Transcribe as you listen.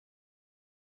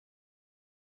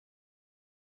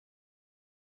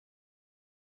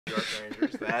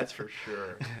Rangers. That's for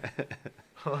sure.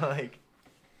 Like,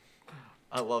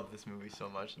 I love this movie so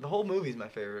much. The whole movie's my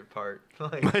favorite part.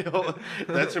 Like,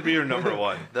 that should be your number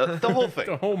one. The whole thing.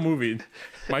 The whole movie.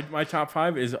 My top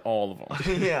 5 is all of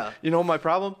them. Yeah. You know my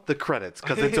problem? The credits,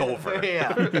 because it's over.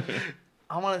 Yeah.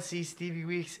 I want to see Stevie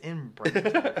Weeks in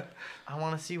Brainerd. I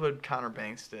want to see what Connor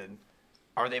Banks did.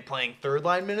 Are they playing third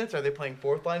line minutes? Are they playing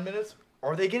fourth line minutes?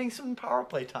 Are they getting some power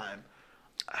play time?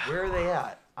 Where are they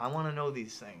at? I want to know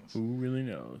these things. Who really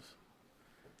knows?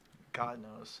 God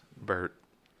knows. Bert.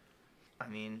 I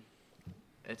mean,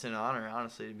 it's an honor,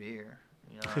 honestly, to be here.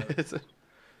 You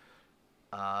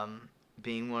know,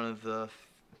 being one of the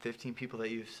 15 people that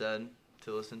you've said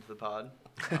to listen to the pod.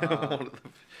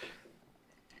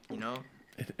 You know,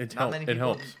 it not many people,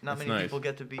 helps. Not it's many nice. people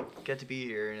get to be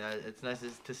here, and it's nice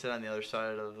to sit on the other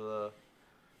side of the.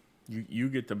 You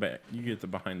get the back. You get the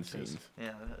behind the scenes.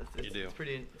 Yeah, You do.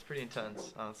 It's pretty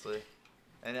intense, honestly,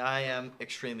 and I am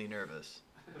extremely nervous.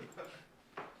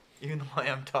 Even though I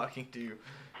am talking to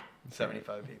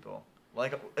 75 people,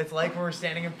 like it's like we're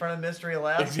standing in front of Mystery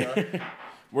Alaska.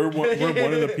 we're one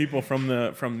of the people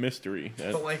from Mystery.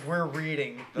 But like we're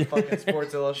reading the fucking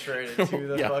Sports Illustrated to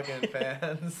the Yeah. fucking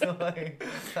fans. Like,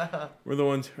 We're the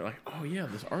ones who are like, oh yeah,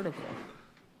 this article.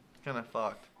 kind of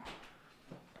fucked.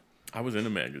 I was in a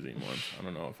magazine once. I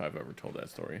don't know if I've ever told that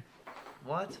story.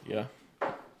 What? Yeah.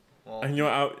 Well, And you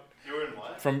know, You were in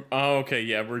what? okay,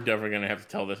 yeah, we're definitely gonna have to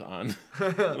tell this on.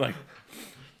 Like,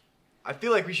 I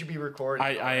feel like we should be recording.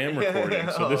 I am recording,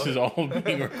 so this is all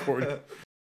being recorded.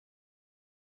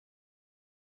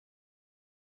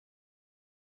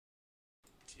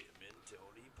 Tim and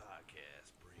Tony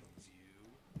Podcast brings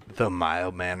you The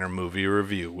Mild Manner Movie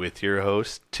Review with your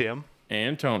host, Tim,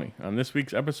 And Tony. On this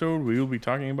week's episode, we will be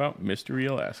talking about Mystery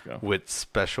Alaska. with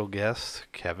special guest,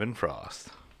 Kevyn Frost.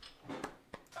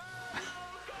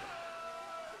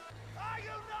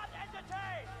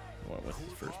 What was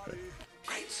his first pick?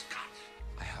 Great Scott!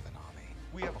 I have an army.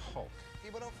 We have a Hulk.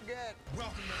 People don't forget.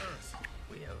 Welcome to Earth.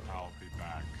 We have. I'll be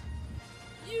back.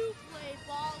 You play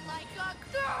ball like a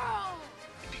girl!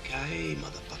 Yippee-ki-yay,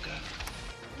 motherfucker.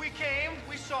 We came,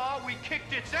 we saw, we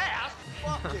kicked its ass.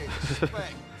 Fucking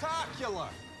spectacular.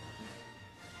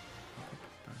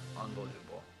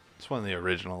 Unbelievable. It's one of the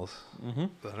originals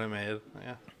that I made.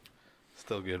 Yeah.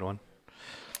 Still a good one.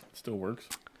 Still works.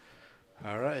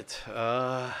 All right.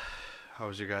 How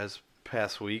was your guys'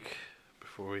 past week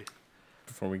before we...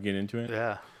 Get into it.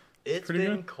 Yeah. It's Pretty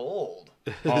been good. cold.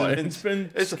 Oh, it's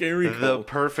been scary The cold.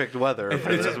 perfect weather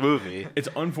for this movie. It's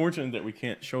unfortunate that we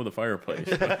can't show the fireplace.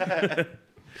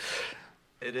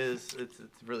 It is. It's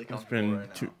really It's comfortable been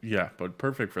right now. yeah, but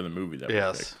perfect for the movie that we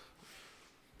Yes.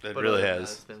 It But really other than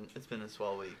has. that, it's been a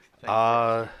swell week.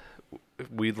 Thank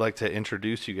We'd like to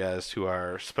introduce you guys to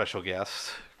our special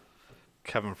guest,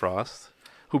 Kevyn Frost,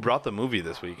 who brought the movie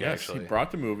this week, Yes, actually. he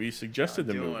brought the movie, suggested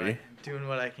the doing movie. doing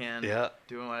what I can. Yeah.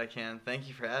 Doing what I can. Thank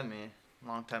you for having me.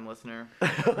 Long time listener.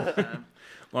 First time.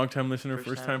 Long-time listener,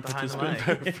 first-time behind the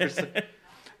participant. mic.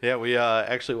 Yeah, we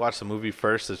actually watched the movie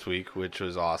first this week, which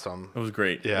was awesome. It was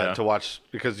great. Yeah, to watch,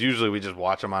 because usually we just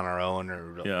watch them on our own,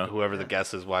 or Yeah. whoever the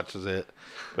guest is watches it.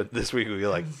 But this week we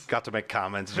got to make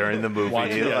comments during the movie. watch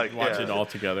it, yeah. it all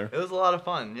together. It was a lot of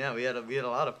fun. Yeah, we had a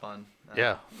lot of fun.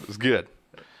 Yeah, it was good.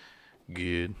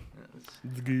 Good.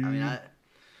 I mean,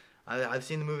 I've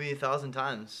seen the movie 1,000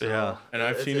 times. So Yeah. And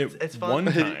I've seen it it's fun.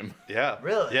 one time. Yeah.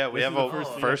 Really? Yeah, we This have is the a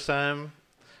first- first time.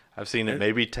 I've seen it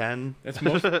maybe 10. That's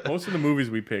most of the movies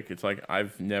we pick. It's like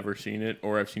I've never seen it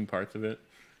or I've seen parts of it.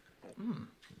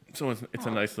 So it's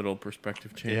a nice little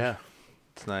perspective change. Yeah,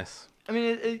 it's nice. I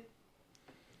mean,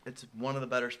 it's one of the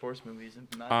better sports movies. In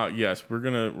my Yes, we're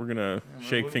gonna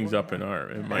shake things up in my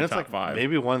And it's top like 5.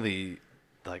 maybe one of the,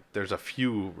 like, there's a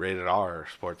few rated R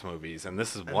sports movies, and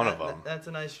this is one of them. That's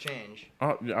a nice change.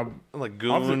 Oh, Like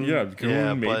Goon, Goon.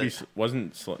 Goon maybe but-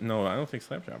 wasn't. No, I don't think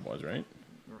Slapshot was right.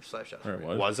 Slapshot's Or it great.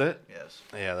 was. Was it? Yes.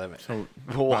 Yeah, that makes So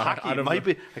well, out hockey of might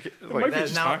the- be. might be That-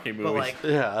 just now- hockey but movies. like,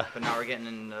 Yeah. but now we're getting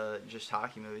into just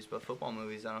hockey movies, but football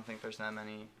movies, I don't think there's that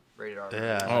many rated R.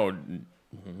 Yeah. Oh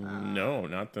no,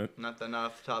 not the. Not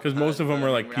off the top. Because most of them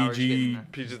are like now we're just PG, getting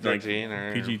PG-13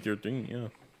 or PG-13. Yeah,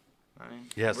 I mean,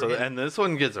 Yeah. we're So getting- and this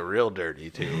one gets real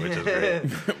dirty too, which is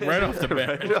great. right off the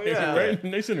bat, Yeah. right,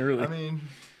 nice and early. I mean,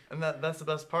 and that's the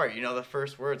best part. You know, the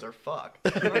first words are "fuck."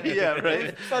 Yeah,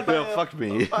 right. Said by Well, a- fuck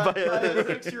me. by a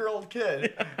 6-year-old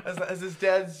kid as his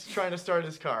dad's trying to start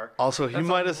his car. Also, he That's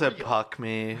might have said unreal. "puck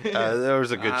me." There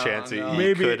was a good I chance he don't know.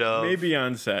 maybe could have. maybe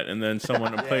on set, and then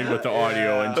someone played with the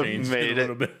audio and yeah. changed Made it a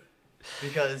little it. bit.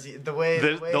 Because the way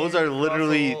Those are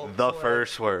literally Russell the Ford-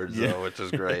 first words, Yeah. though, which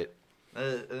is great.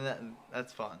 and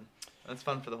that's fun. That's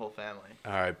fun for the whole family.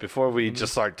 All right, before we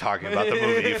just start talking about the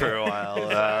movie for a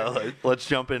while, let's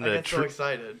jump I into get so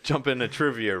excited.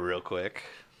 trivia real quick.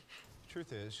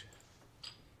 Truth is,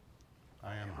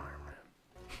 I am Iron Man.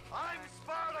 I'm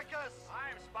Spartacus.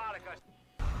 I'm Spartacus.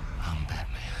 I'm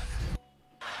Batman.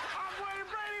 I'm Wayne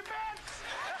Brady Benz.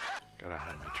 Gotta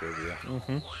hide my trivia.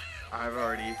 I've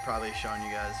already probably shown you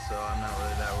guys, so I'm not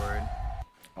really that worried.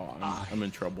 Oh, I'm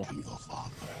in trouble.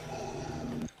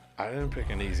 I didn't pick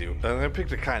an easy one. I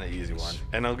picked a kind of easy one,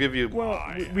 and I'll give you. Well,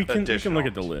 we can additional. look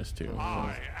at the list too.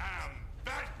 I am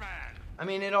Batman. I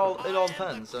mean, it all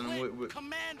depends on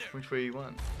which way you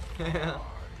want.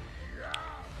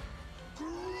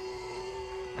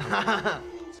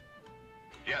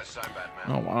 Yes, I'm Batman.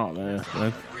 Oh wow,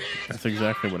 that's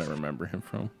exactly what I remember him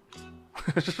from.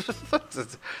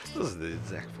 Those are the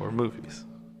exact 4 movies.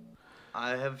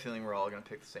 I have a feeling we're all gonna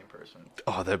pick the same person.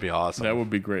 Oh, that'd be awesome. That would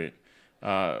be great.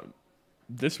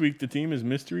 This week the team is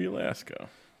Mystery Alaska.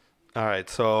 All right,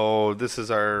 so this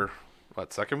is our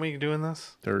second week doing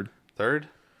this? Third.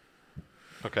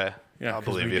 Okay. Yeah, I'll 'cause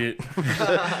believe we you.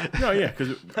 No, yeah,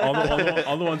 because all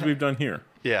the ones we've done here.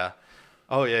 Yeah.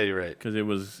 Oh yeah, you're right. Because it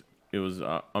was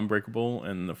Unbreakable,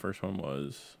 and the first one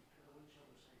was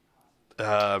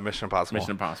Mission Impossible.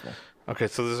 Mission Impossible. Okay,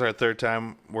 so this is our third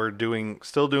time. We're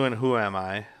still doing Who Am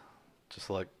I? Just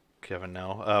to let Kevin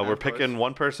know. We're picking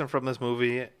one person from this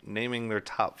movie, naming their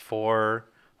top 4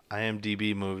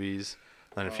 IMDb movies.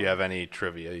 And if you have any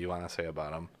trivia you want to say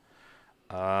about them.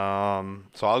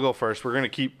 So I'll go first. We're gonna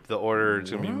keep the order.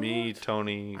 It's gonna be me,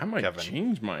 Tony, I might Kevin.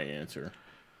 change my answer,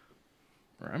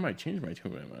 or I might change my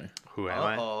Who Am I? Who am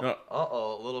I? No.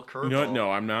 A little curveball. You know what?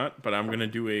 No, I'm not. But I'm gonna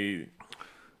do a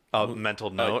Oh,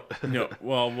 mental note. no.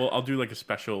 Well, I'll do like a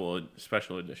special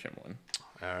edition one.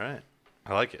 All right,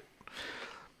 I like it.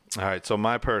 All right, so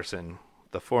my person,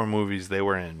 the 4 movies they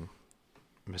were in: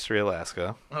 Mystery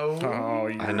Alaska. Oh. Oh,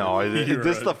 I know.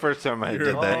 This is the first time I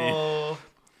did that. Oh.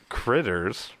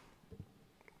 Critters,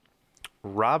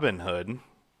 Robin Hood,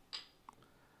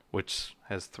 which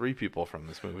has 3 people from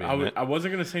this movie in it, I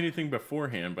wasn't gonna say anything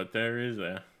beforehand, but there is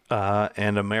a.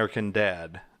 and American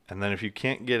Dad. And then if you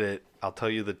can't get it, I'll tell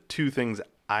you the 2 things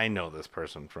I know this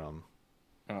person from.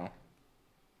 Oh.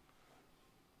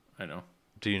 I know.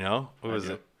 Do you know? Who is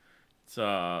it? It's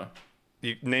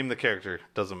You name the character.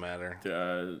 Doesn't matter.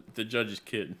 the judge's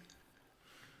kid.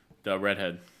 The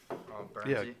redhead. Oh, Bernsey.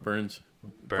 Yeah. Burns.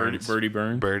 Burns. Birdie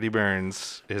Burns. Birdie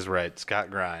Burns is right. Scott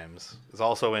Grimes is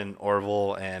also in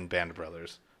Orville and Band of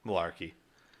Brothers. Malarkey.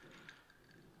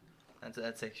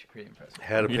 That's actually pretty impressive.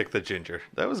 Had to pick the ginger.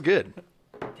 That was good.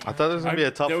 I thought it was going to be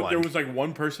a tough one. There was like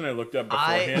one person I looked up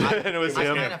beforehand. And it was I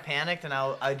him. kind of panicked, and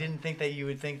I didn't think that you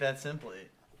would think that simply.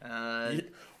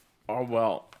 Oh,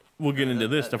 well, we'll get into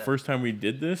this. The first time we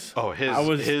did this, Oh, he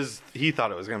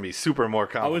thought it was going to be super more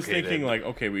complicated. I was thinking like,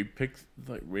 okay, we picked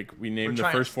like we named the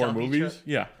trying to first 4 stump each movies, other?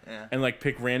 yeah, Yeah. and like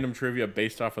pick random trivia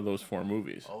based off of those 4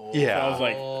 movies. So yeah. I was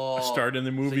like, I started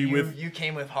the movie with you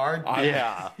came with hard.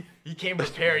 yeah. You came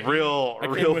prepared. real I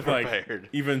came real with prepared. like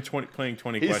even playing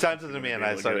 20 He questions. sent it to me and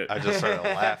I just started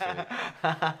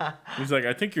laughing. He's like,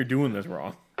 I think you're doing this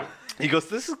wrong. He goes,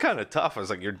 "This is kind of tough." I was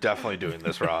like, "You're definitely doing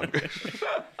this wrong."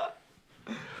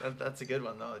 That's a good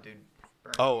one though, dude.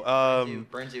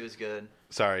 Bernsey was good.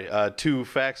 Sorry. 2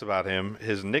 facts about him: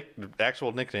 his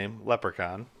actual nickname,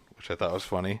 Leprechaun, which I thought was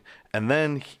funny, and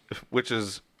then, which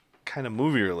is kind of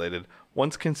movie related.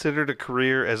 Once considered a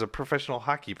career as a professional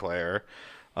hockey player,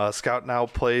 Scout now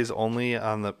plays only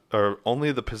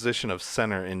the position of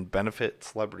center in benefit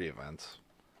celebrity events.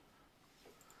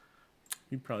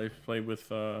 He probably played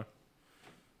with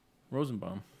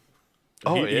Rosenbaum.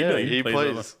 He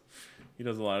plays. He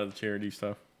does a lot of the charity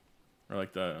stuff, or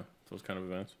like those kind of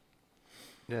events.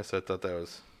 Yes, I thought that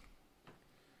was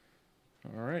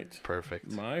All right.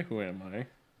 perfect. My Who Am I?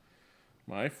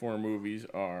 My 4 movies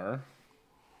are.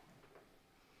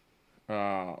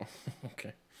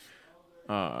 Okay.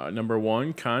 Number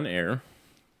 1, Con Air.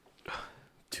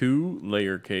 2,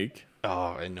 Layer Cake.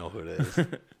 Oh, I know who it is.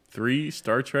 3,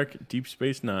 Star Trek Deep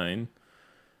Space Nine.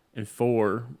 And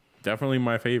 4, definitely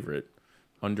my favorite,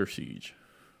 Under Siege.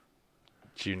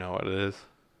 Do you know what it is?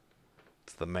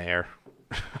 It's the mayor.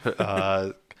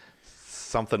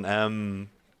 Something M.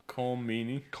 Colm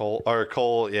Meaney.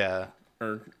 Cole, yeah.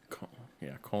 Or,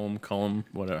 yeah, Colm,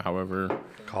 whatever, however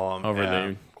However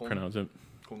they pronounce it.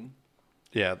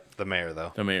 Yeah, the mayor,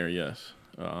 though. The mayor, yes.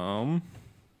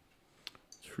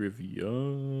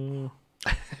 Trivia.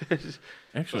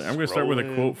 Actually, I'm going to start with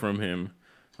a quote from him.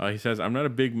 He says, "I'm not a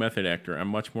big method actor. I'm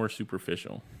much more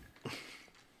superficial."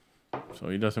 So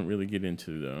he doesn't really get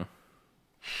into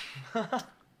it.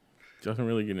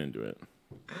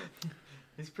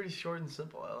 He's pretty short and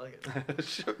simple. I like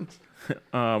it.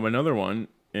 Another one,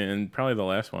 and probably the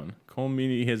last one. Cole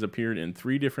Meany has appeared in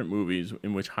 3 different movies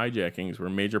in which hijackings were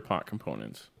major plot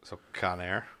components. So Con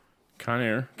Air. Con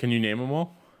Air. Can you name them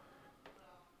all?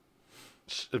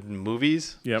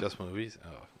 Movies? Yep. Just movies?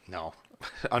 Oh, no.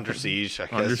 Under Siege, I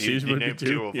guess. Under Siege you would be named 2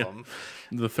 two of yeah. them.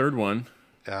 The third one,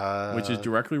 which is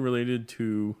directly related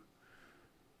to...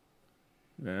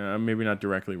 maybe not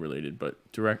directly related, but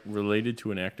related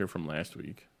to an actor from last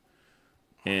week.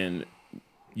 And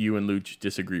you and Luch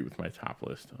disagree with my top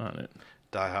list on it.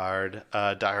 Die Hard.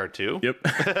 Die Hard 2? Yep.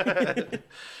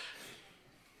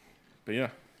 But yeah.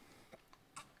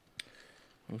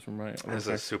 Those were my... That's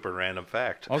a super random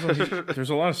fact. Also, there's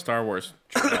a lot of Star Wars...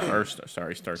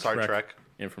 Star Trek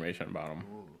information about him.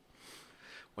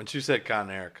 Once you said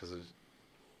Con Air, because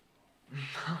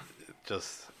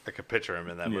just... I could picture him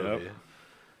in that movie.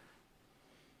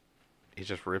 He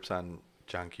just rips on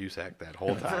John Cusack that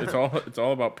whole time. It's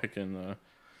all about picking...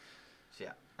 So,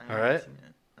 yeah. All right.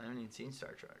 I haven't even seen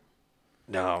Star Trek.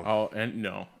 No. Oh, and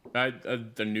no.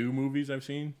 The new movies I've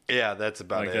seen... Yeah, that's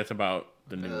about it. That's about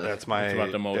the new... That's my... That's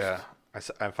about the most... Yeah.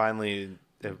 I finally,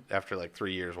 after like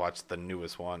 3 years, watched the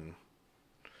newest one.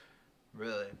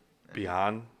 Really?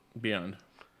 Beyond.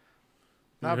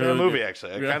 Not a bad movie,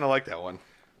 actually. I kind of like that one.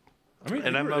 I mean,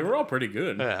 they were all pretty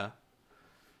good. Yeah.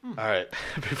 All right.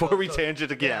 Before we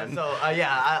tangent again.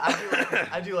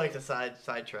 I do like to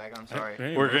sidetrack. I'm sorry.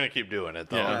 Hey, we're going to keep doing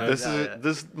it, though. Yeah.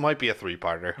 This might be a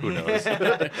 3-parter. Who knows?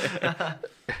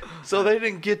 So they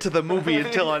didn't get to the movie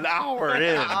until an hour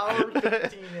in. Hour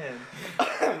 15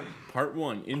 in. Part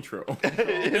 1, intro.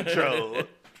 Intro.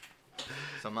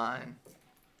 So mine,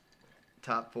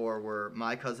 top 4 were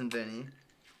My Cousin Vinny,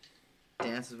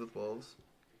 Dances with Wolves,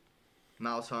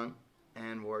 Mouse Hunt,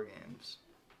 and War Games.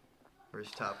 Were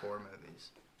his top 4 movies.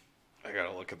 I got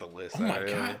to look at the list. Oh, my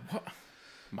God. What?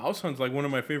 Mouse Hunt's like one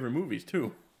of my favorite movies,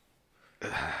 too.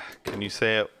 Can you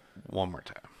say it one more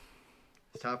time?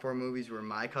 His top 4 movies were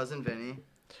My Cousin Vinny,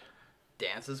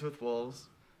 Dances with Wolves,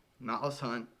 Mouse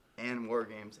Hunt, and War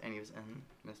Games. And he was in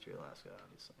Mystery Alaska,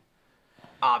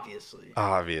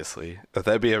 obviously.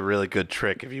 That'd be a really good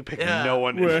trick if you pick no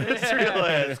one in Mystery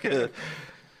Alaska.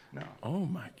 No. Oh,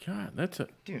 my God. That's a...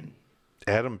 Dude.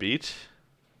 Adam Beach?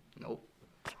 Nope.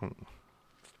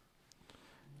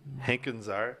 Hank and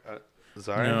Zar?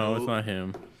 No, it's not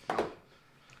him.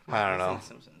 I don't know.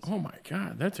 Simpsons. Oh, my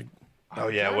God. That's a... Oh,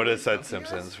 yeah. Would have said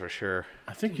Simpsons for sure.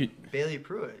 I think you... Bailey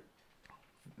Pruitt.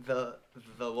 The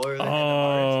lawyer that had the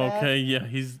Oh, heart attack. okay. Yeah,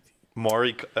 he's...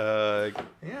 Maury, Yeah.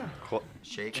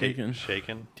 Shaken.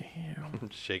 Shaken. Damn.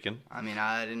 Shaken. I mean,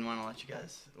 I didn't want to let you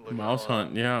guys look Mouse it all up.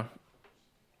 Hunt, yeah.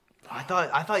 I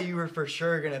thought you were for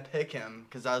sure gonna pick him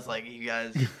because I was like, you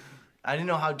guys. I didn't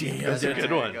know how deep you guys that's a were good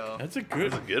gonna one. go. That's a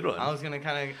good one. I was gonna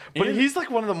kind of. But he's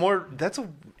like one of the more. That's a.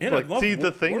 And like, I love see,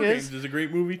 the thing War is, Games is a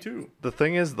great movie, too. the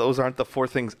thing is, those aren't the 4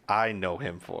 things I know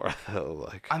him for. Though,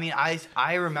 like. I mean,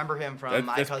 I remember him from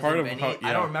My that's Cousin part of Vinny. how- I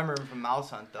yeah. don't remember him from Mouse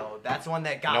Hunt though. That's one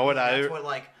that got Know me. what That's what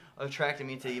like attracted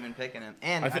me to even picking him.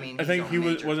 And I think he's he a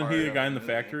was major wasn't he part the of guy in the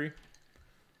movie. factory?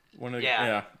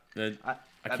 Yeah. I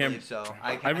I can't. believe so.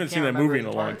 I can't haven't seen that remember movie in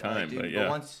his a long part, time, dude, but yeah.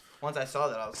 Once I saw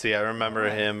that, I was See, I remember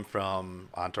him from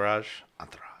Entourage.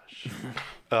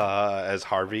 As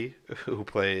Harvey, who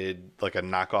played like a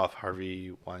knockoff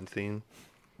Harvey Weinstein.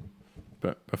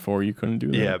 But before you couldn't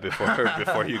do that. Yeah,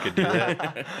 before you could do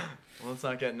that. Well, let's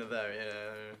not get into that.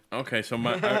 Yeah. Okay, so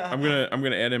I'm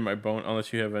gonna add in my bone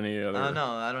unless you have any other. No,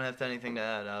 I don't have anything to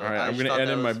add. All right, I'm gonna add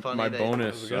in my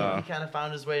bonus. He kind of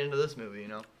found his way into this movie, you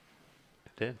know.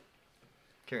 It did.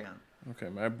 Carry on. Okay,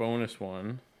 my bonus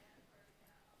one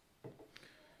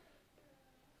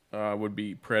would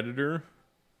be Predator,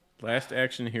 Last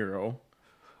Action Hero,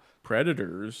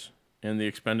 Predators, and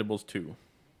The Expendables 2.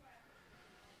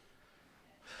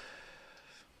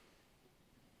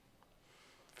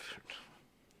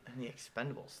 And The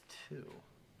Expendables 2.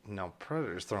 No,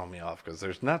 Predator's throwing me off because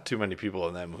there's not too many people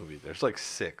in that movie. There's like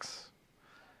 6.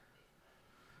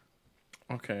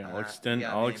 Okay, I'll extend.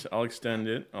 yeah, I'll extend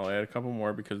it. I'll add a couple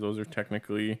more because those are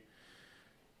technically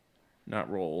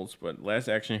not roles. But Last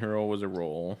Action Hero was a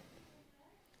role.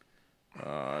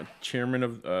 Chairman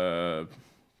of the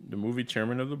movie,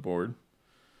 Chairman of the Board,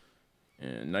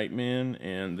 and Nightman,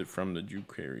 and from the Drew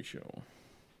Carey Show.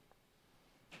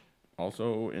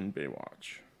 Also in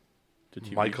Baywatch. The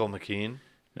TV. Michael McKean.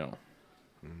 No.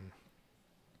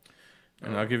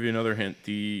 And I'll give you another hint.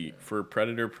 For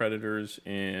Predator, Predators,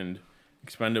 and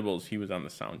Expendables, he was on the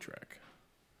soundtrack.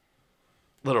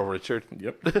 Little Richard.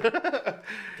 Yep.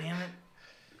 Damn it.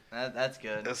 That's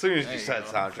good. As soon as There you you said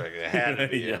go. soundtrack, it had to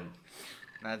be Yeah. him.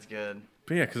 That's good.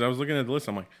 But yeah, because I was looking at the list,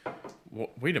 I'm like, Well,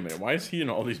 wait a minute. Why is he in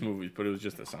all these movies, but it was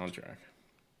just the soundtrack?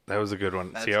 That was a good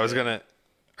one. That's See, I was good. gonna.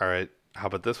 All right, how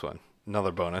about this one?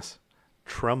 Another bonus.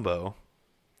 Trumbo.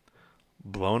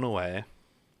 Blown Away.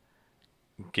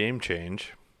 Game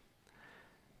Change.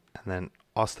 And then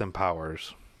Austin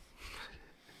Powers.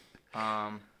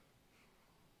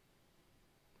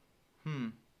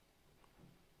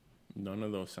 None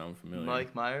of those sound familiar.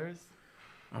 Mike Myers.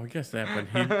 I would guess that,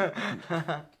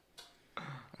 but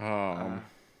he.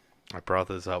 I brought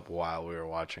this up while we were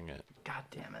watching it. God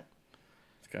damn it.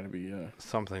 It's got to be.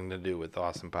 Something to do with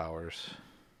Austin Powers.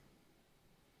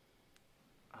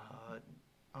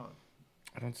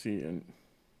 I don't see an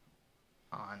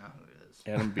Oh, I know who it is.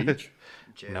 Adam Beach.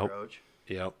 Jay Nope. Roach.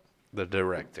 Yep, the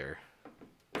director.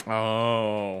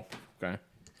 Oh, okay.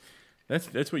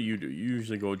 That's what you do. You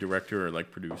usually go director or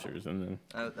like producers, and then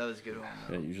That was a good one.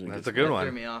 that usually That's gets a good That one.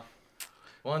 threw me off.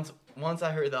 Once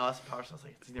I heard the Austin Powers, I was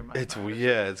like, it's either Mike It's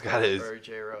Myers it's got it. or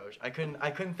Jay Roach. I couldn't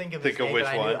think of Think his of name, which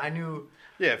but one? I knew.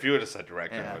 Yeah, if you would have said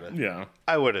director, Yeah.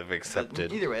 I would have But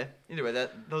accepted. either way,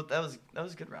 that was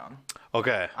a good round.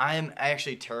 Okay. I am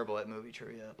actually terrible at movie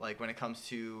trivia. Like when it comes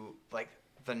to like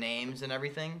the names and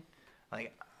everything.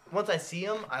 Like once I see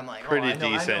them, I'm like, Pretty I know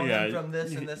decent. him Yeah, from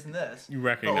this and this and this. You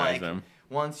recognize but, like, them.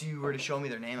 Once you were to show me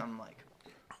their name, I'm like,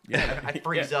 Yeah, I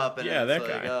freeze up and yeah, it's that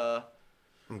like, guy.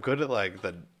 I'm good at like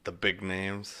the big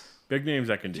names. Big names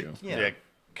I can do. yeah.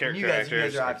 Character you guys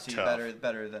actors are are obviously tough.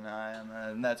 better than I am,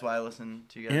 and that's why I listen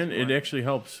to you guys. And it more. actually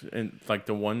helps. And like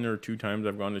the 1 or 2 times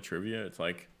I've gone to trivia, it's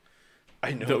like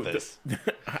I know this.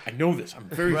 I know this. I'm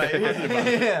very right. passionate about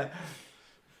it. Yeah.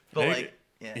 But Hey, like,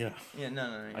 yeah,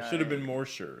 no. I should have been more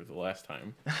sure the last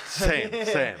time. Same.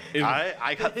 If-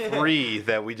 I got 3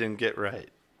 that we didn't get right.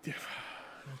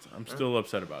 I'm still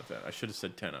upset about that. I should have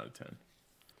said 10 out of 10.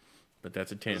 But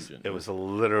that's a tangent. It was a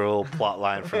literal plot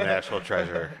line from National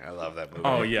Treasure. I love that movie.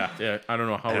 Oh yeah. I don't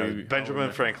know how And we. Benjamin how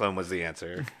we- Franklin was the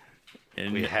answer.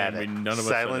 And, We had and it. none of us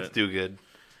Silence said it. do good.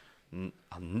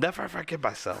 I'll never forget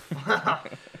myself.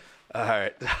 All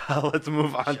right, let's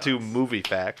move on to movie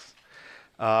facts.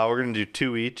 We're gonna do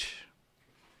 2 each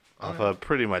off of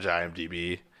pretty much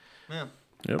IMDb. Yeah.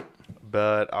 Yep.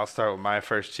 But I'll start with my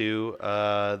first 2.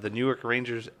 The New York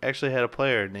Rangers actually had a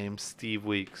player named Steve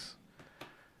Weeks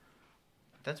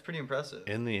That's pretty impressive.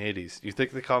 in the 80s. You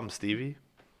think they call him Stevie?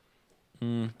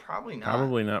 Probably not.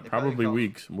 Probably not. They Probably call-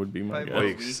 weeks would be my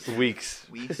probably guess. Weeks.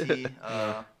 Weeksy.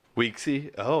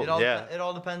 Weeksy? Oh, yeah. It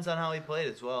all depends on how he played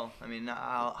as well. I mean, not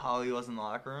how he was in the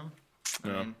locker room.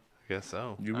 Yeah. I guess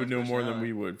so. You would know more than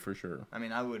personality. we would for sure. I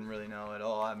mean, I wouldn't really know at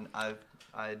all.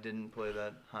 I didn't play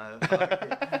that high.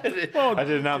 I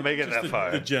did not make it that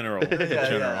far. The general. The yeah,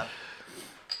 general. yeah.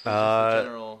 Just a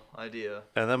general idea.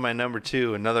 And then my number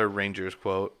 2, another Rangers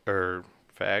quote or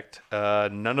fact.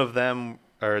 None of them,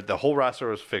 or the whole roster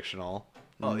was fictional.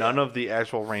 Oh, None yeah. of the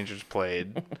actual Rangers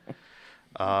played. Dude,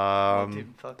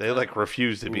 fuck They that. like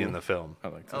refused to be in Ooh. the film. I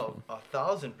like that. Oh,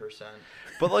 1,000%.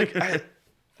 But like,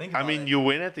 Think I about mean, it. you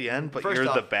win at the end, but First you're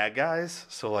the off- bad guys.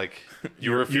 So like,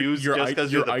 you refuse just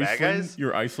because you're the bad Iceland, guys.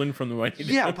 You're Iceland from the Mighty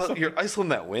Yeah, Ducks. but you're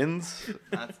Iceland that wins.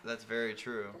 That's very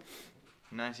true.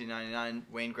 1999,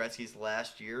 Wayne Gretzky's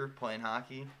last year playing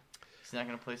hockey. He's not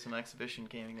going to play some exhibition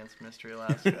game against Mystery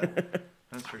Alaska.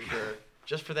 That's for sure.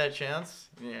 Just for that chance,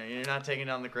 yeah, you're not taking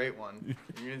down the great one.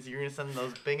 You're gonna send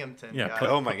those Binghamton Yeah, guys.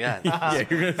 Oh my god. yeah,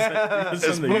 you're gonna This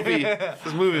send the-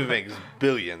 movie makes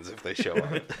billions if they show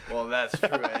up. Well, that's true.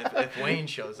 If Wayne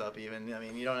shows up, even, I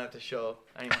mean, you don't have to show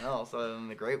anyone else other than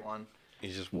the great one.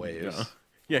 He just waves.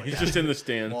 Yeah, he's just in the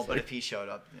stands. Well, but if he showed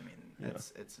up, I mean,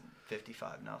 it's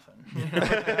 55-0.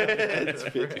 It's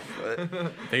 50 foot.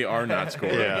 They are not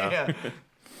scoring. Yeah.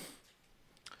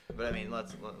 But I mean,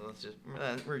 let's just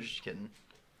we're just kidding.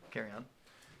 Carry on.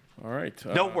 All right.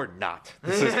 No, we're not.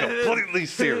 This is completely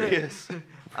serious.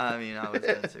 I mean, I was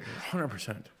dead serious.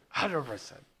 100%.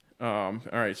 100%. All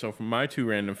right, so for my 2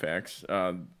 random facts,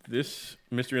 this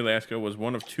Mystery Alaska was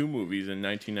one of 2 movies in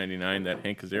 1999 that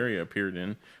Hank Azaria appeared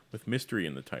in with mystery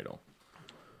in the title.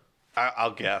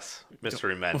 I'll guess.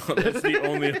 Mystery Men. That's the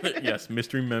only. Yes,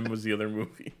 Mystery Men was the other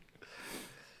movie.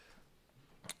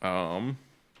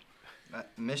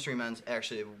 Mystery Men's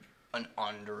actually an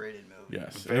underrated movie.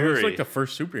 Yes, it was Very. like the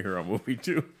first superhero movie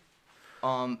too.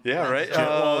 Yeah, right?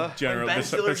 Well, general. Ben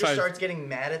Stiller just besides- starts getting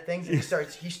mad at things, and he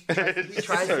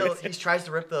tries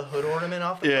to rip the hood ornament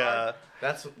off the Yeah. car.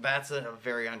 That's a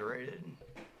very underrated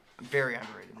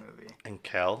movie. And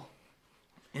Kel.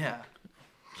 Yeah,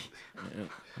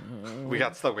 We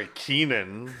got stuck with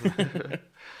Keenan.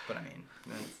 but I mean,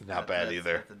 Not bad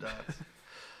either. That's a Ducks.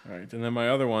 All right, and then my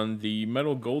other one, the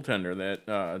metal goaltender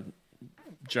that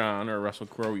John or Russell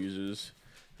Crowe uses.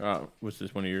 Was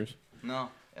this one of yours? No.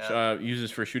 Yeah.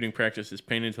 Uses for shooting practice is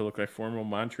painted to look like former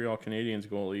Montreal Canadiens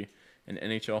goalie and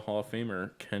NHL Hall of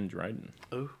Famer Ken Dryden.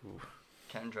 Ooh.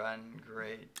 Ken Dryden,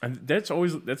 great. And that's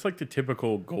like the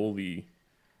typical goalie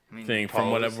thing from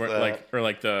whatever,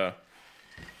 like the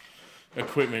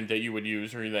equipment that you would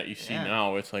use or that you see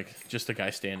now. It's like just a guy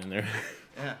standing there.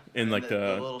 Yeah. In like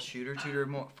the little shooter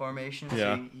formation.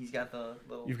 Yeah. So he's got the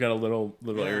little. You've got a little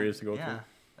areas to go yeah. through.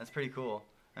 That's pretty cool.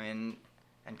 I mean,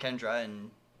 and Ken Dryden.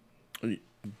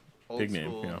 Old Big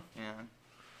school, name. Yeah.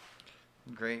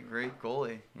 Great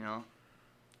goalie. You know.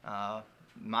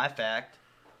 My fact.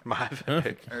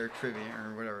 Or trivia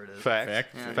or whatever it is. Facts.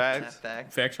 Yeah,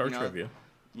 Facts. Facts are trivia.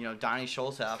 You know, Donnie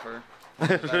Schulzhaffer,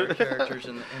 one of the better characters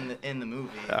in the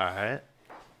movie. All right.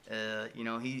 You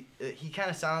know, he kind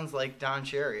of sounds like Don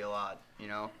Cherry a lot. You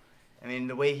know, I mean,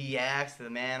 the way he acts, the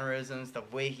mannerisms, the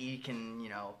way he can, you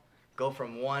know, go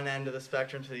from one end of the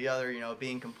spectrum to the other. You know,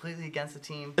 being completely against the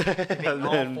team, to being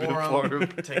all for him,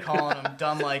 to calling him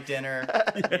dumb like dinner.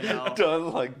 You know,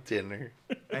 Dumb like dinner.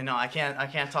 I know I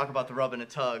can't talk about the rub and a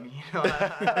tug. You know,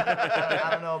 I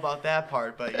don't know about that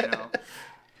part, but you know,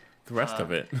 the rest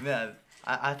of it. Yeah,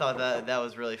 I thought that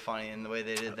was really funny in the way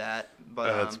they did that.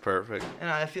 But That's perfect. And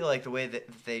I feel like the way that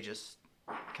they just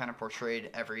kind of portrayed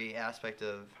every aspect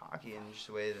of hockey and just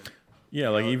the way that. Yeah,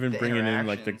 like even the bringing in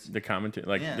like interactions. the commentate,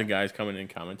 like the guys coming in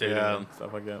commentating and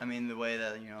stuff like that. I mean, the way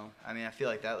that I mean, I feel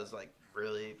like that was like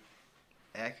really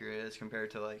accurate as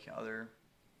compared to like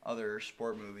other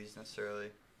sport movies necessarily,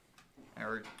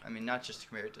 or I mean, not just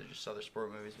compared to just other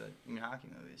sport movies, but even hockey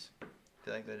movies. I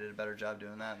feel like they did a better job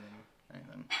doing that than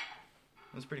anything.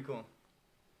 It was pretty cool.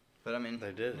 But I mean,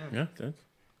 They did. Yeah,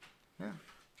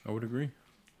 I would agree.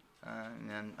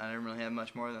 And I didn't really have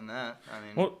much more than that. I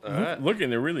mean, Well,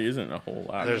 looking, there really isn't a whole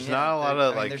lot. There's not a lot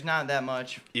of like. there's not that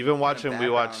much. Even watching, we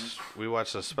background.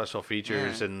 watched the special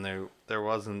features, and there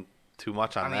wasn't too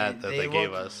much on that they looked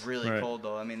gave us. really cold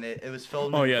though. I mean, it was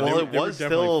filmed. Oh, yeah, Well, they it were was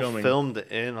definitely still filming. filmed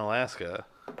in Alaska.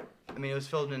 I mean, it was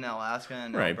filmed in Alaska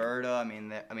and Right. Alberta.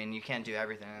 I mean, you can't do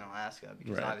everything in Alaska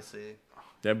because Right. obviously,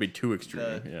 That'd be too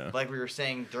extreme. like we were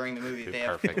saying during the movie, Be they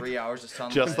have perfect. 3 hours of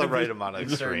sunlight. Just the right amount of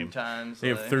at certain extreme. times. They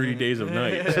have 30 days of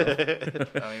night.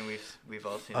 I mean, we've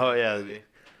all seen. Oh that yeah, movie.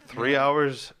 3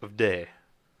 hours of day.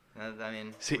 I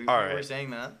mean, See, we all were right.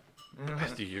 saying that.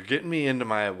 You're getting me into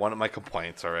one of my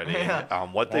complaints already. Yeah.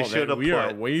 What they should have We are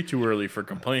put. way too early for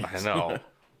complaints. I know.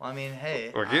 Well, I mean,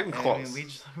 hey, We're getting I close. mean,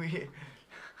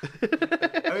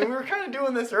 I mean, we were kind of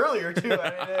doing this earlier too. I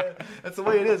mean, that's the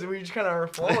way it is. We just kind of are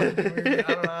flowing. I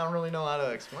don't really know how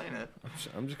to explain it.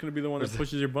 I'm just gonna be the one that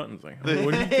pushes your buttons. Like, what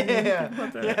do you think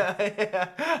about that?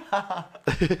 Yeah.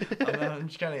 I'm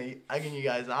just kind of egging you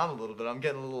guys on a little bit. I'm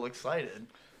getting a little excited.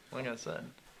 Like I said,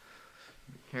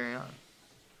 carry on.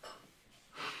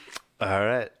 All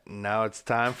right, now it's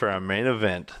time for our main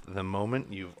event, the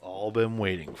moment you've all been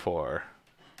waiting for.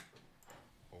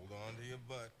 Hold on to your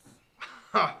butts.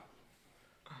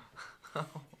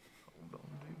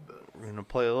 We're gonna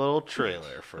play a little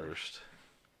trailer first.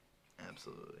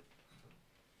 Absolutely.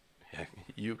 Yeah,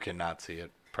 you cannot see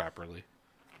it properly.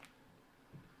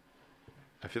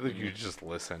 I feel like you just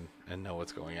listen and know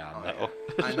what's going on, though.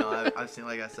 I know. I've seen,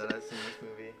 like I said, I've seen this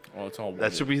movie. Oh, it's all.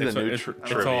 That should be the it's, new it's,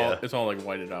 trivia. It's all like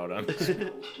whited out on.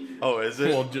 Oh, is it?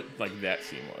 Well, just like that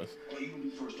scene was.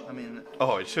 I mean,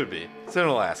 Oh, it should be. It's in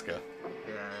Alaska.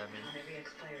 yeah. I mean, Every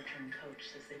ex-player turned coach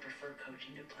says they prefer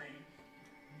coaching to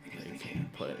playing. They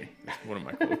can't play. That's one of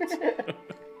my quotes.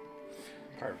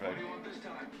 Perfect.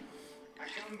 I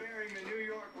come bearing the New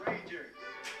York Rangers.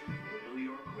 New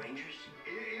York Rangers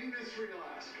In Industry,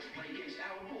 Alaska. play against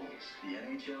our Bulls. The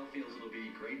NHL feels it'll be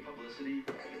great publicity.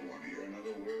 I don't want to hear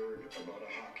another word about a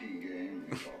hockey game.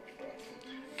 We talked about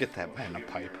it. Get that man a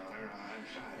pipe.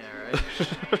 yeah,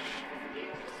 right.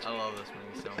 I love this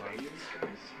movie so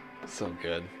much. So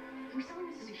good.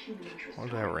 Where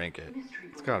did I rank it?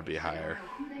 It's gotta be higher.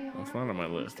 It's not on my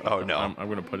list. Oh, no. I'm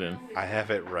gonna put in. I have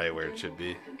it right where it should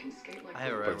be. I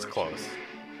have it right But it's where close.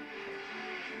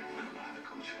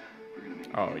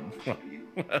 Oh,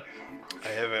 I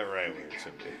have it right where it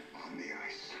should be.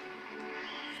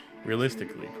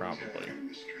 realistically, probably.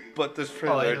 But this Oh,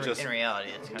 trailer in, just in reality,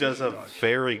 it's kind does a of dog shit.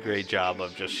 very great job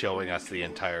of just showing us the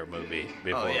entire movie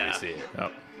before yeah. we see it.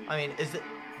 Yep. I mean, is it?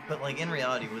 But like in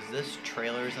reality, was this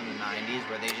trailers in the '90s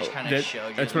where they just kind of That- showed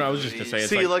you? that's the what I was just gonna movies? say. It's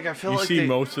See, like, I feel you like see they-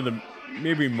 most of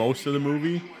the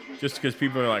movie just because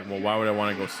people are like, well, why would I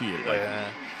want to go see it? Like,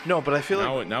 No, but I feel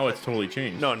like now it's totally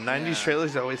changed. no '90s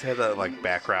trailers always had that like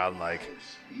background like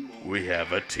we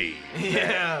have a team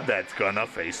Yeah. that's gonna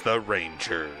face the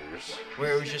Rangers.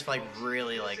 Where it was just like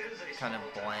really like kind of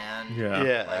bland. Yeah.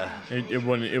 Yeah.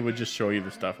 It would just show you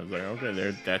the stuff. It's like,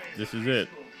 okay, this is it.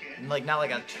 Like not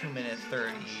like a 2-minute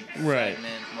 30 Right.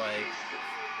 segment. Like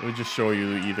It would just show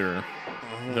you either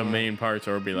the main parts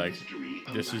or be like,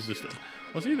 this is just.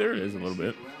 Well, see, there it is a little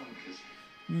bit.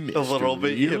 A little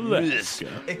bit. Yeah, Alaska.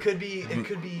 it could be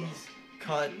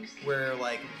cut where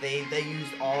like they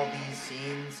used all these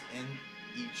scenes in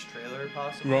each trailer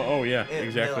possibly. Well, oh yeah, They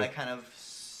exactly. like kind of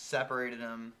separated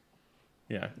them.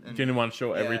 Yeah, and- didn't want to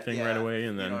show Yeah, everything yeah, right away,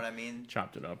 and you then know what I mean?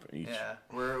 chopped it up each. Yeah,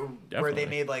 where Definitely. they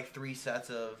made like 3 sets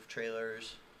of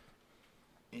trailers.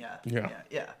 Yeah. Yeah.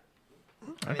 Yeah.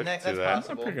 I mean could that's see that. I'm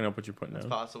possible. picking up what you're putting That's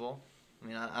down. possible. I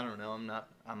mean I don't know.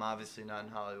 I'm obviously not in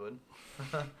Hollywood.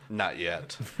 Not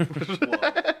yet.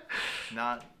 Well,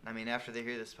 not. I mean after they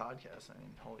hear this podcast, I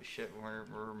mean holy shit,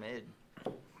 we're made.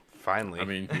 Finally. I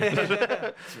mean,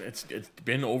 it's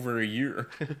been over a year.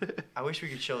 I wish we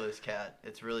could show this cat.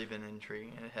 It's really been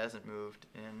intriguing, and it hasn't moved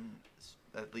in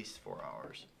at least 4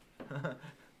 hours.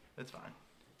 It's fine.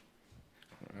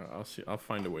 I'll see. I'll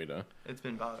find a way to. It's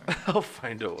been bothering. I'll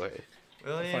find a way.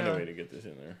 Well, I'll yeah. find a way to get this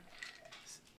in there.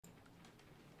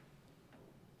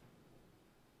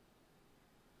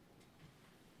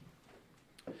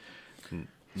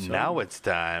 Now it's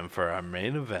time for our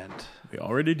main event. We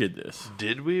already did this.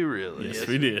 Did we really? Yes,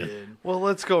 we did. Well,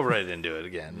 let's go right into it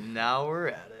again. Now we're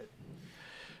at it.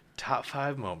 Top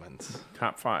 5 moments.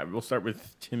 Top 5. We'll start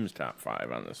with Tim's top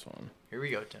 5 on this one. Here we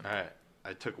go, Tim. All right.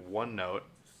 I took one note.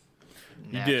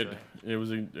 You did. It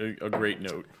was a great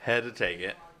note. Had to take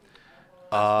it.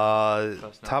 not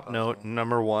Top possible. note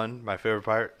number 1, my favorite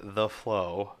part, the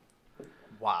flow.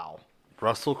 Wow.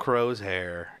 Russell Crowe's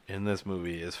hair in this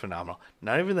movie is phenomenal.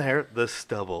 Not even the hair, the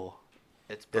stubble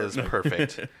It's is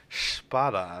perfect. perfect.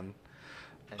 Spot on.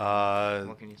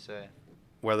 What can you say?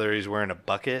 Whether he's wearing a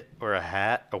bucket or a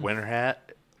hat, a winter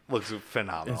hat, looks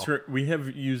phenomenal. That's right. We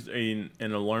have used an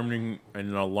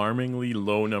alarmingly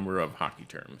low number of hockey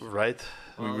terms. Right?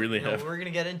 We really you know, have. We're gonna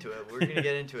get into it. We're gonna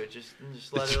get into it. Just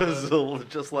let it.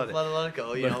 Just let it. Let it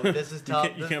go. You know, this is top.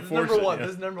 You This can't is force number it, one. yeah.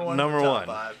 This is number one. Number of the one.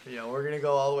 top 5. You know, we're gonna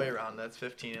go all the way around. That's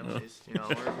 15 at least. You know,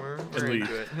 we're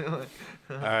into it.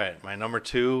 All right, my number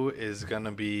 2 is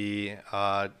gonna be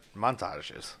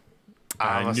montages.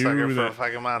 I'm a knew sucker for that-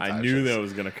 fucking montages. I knew that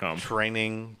was gonna come.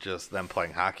 Training, just them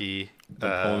playing hockey.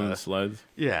 Pulling the sleds.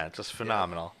 Yeah, just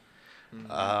phenomenal.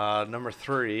 Mm-hmm. Number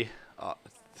 3,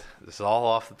 this is all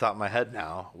off the top of my head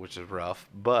now, which is rough,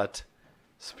 but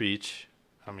speech.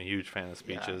 I'm a huge fan of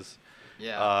speeches.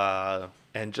 Yeah.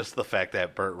 And just the fact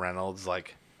that Burt Reynolds,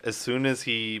 like, as soon as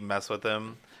he messed with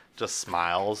him, just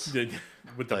smiles.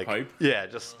 With the Like, pipe. Yeah,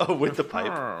 just with the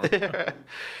pipe.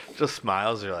 Just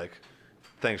smiles. You're like,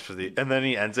 thanks for the, and then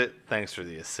he ends it. Thanks for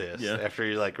the assist. Yeah. After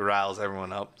he like riles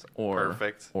everyone up. It's like, Or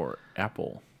perfect. Or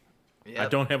Apple. Yep, I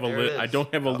don't have a there it list. I is.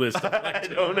 don't have a list. I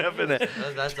don't have it.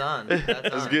 That's on. That's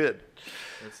That's on. good.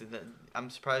 I'm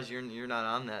surprised you're not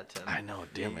on that, Tim. I know,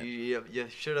 damn it. You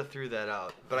should have threw that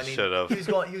out. But I mean, Should've.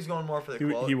 he was going more for the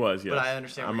quote. He was, yeah. But I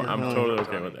understand. I'm where you're going. totally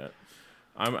okay with that.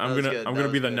 I'm was good. gonna That be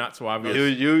was the good. not so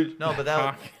obvious. You No, but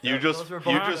that You those just- were you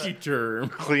both just- good. hockey term.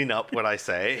 clean up what I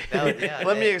say. That was- yeah,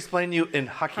 Let me hey. explain you in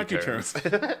hockey, Hockey terms.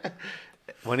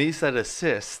 When he said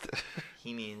assist,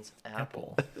 He means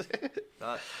apple.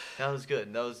 That was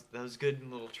good. That was good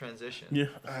little transition. Yeah.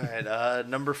 all right,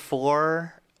 number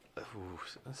 4. Ooh,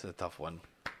 this is a tough one.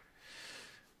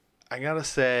 I gotta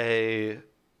say,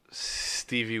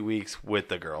 Stevie Weeks with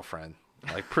the girlfriend.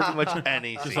 Like pretty much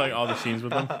any Just scene. like all the scenes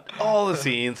with them. all the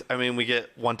scenes. I mean, we get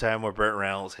one time where Burt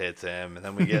Reynolds hits him, and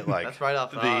then we get like That's right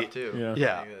off the hop too. Yeah.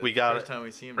 Yeah, Like, we the got first it time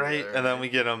we see him right, together, and then we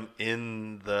get him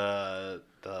in the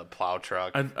plow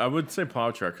truck. I would say plow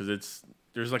truck because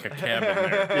there's like a cabin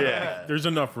there. Yeah, There's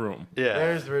enough room.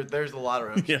 yeah. There's a lot of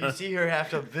room. Yeah. You see her have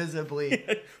to visibly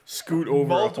Scoot over a whole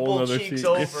multiple other cheeks seat.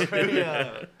 over.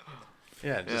 Yeah.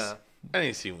 Yeah, just Yeah.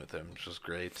 any scene with him is just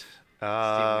great.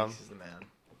 Steve Weeks is the man.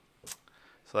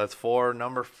 So that's 4.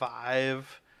 Number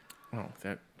 5. Oh,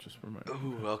 that just reminded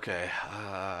me. Ooh, okay.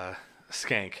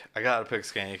 Skank. I gotta pick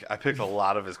Skank. I picked a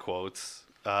lot of his quotes.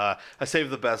 I saved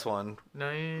the best one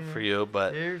No, for you,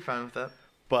 but you're fine with that.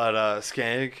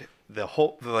 Skank.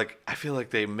 I feel like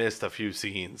they missed a few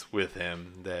scenes with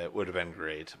him that would have been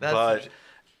great. That's-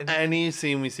 But any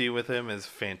scene we see with him is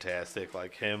fantastic.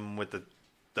 Like him with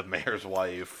the mayor's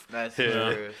wife. That's him,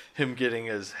 true. him getting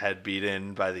his head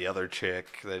beaten by the other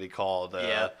chick that he called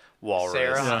Yeah. Walrus.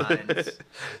 Sarah Hines.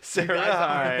 Sarah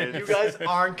Hines. You guys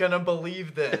aren't gonna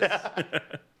believe this.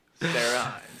 Sarah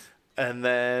Hines. And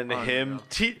then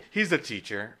he's a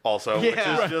teacher also, which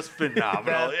is just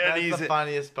phenomenal. That's the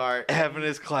funniest part. Having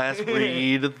his class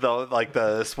read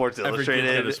the Sports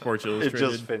Illustrated. Sports Illustrated.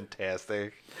 It's just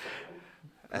fantastic.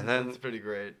 And then it's pretty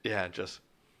great. Yeah, just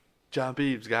John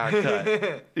Beebs got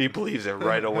cut. He believes it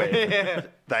right away.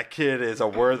 That kid is a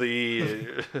worthy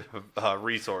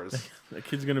resource. That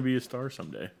kid's gonna be a star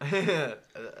someday.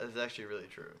 That's actually really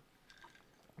true.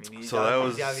 I mean, so that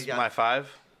was my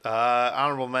 5.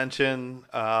 Honorable mention,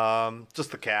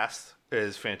 just the cast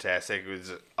is fantastic. It was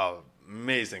an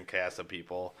amazing cast of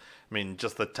people. I mean,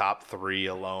 just the top 3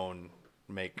 alone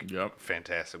make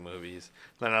fantastic movies.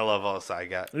 Then I love all the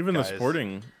side guys. Even the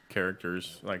sporting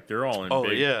characters, like they're all in. Oh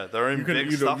big, yeah, they're in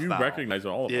big stuff now. You recognize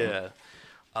all of them.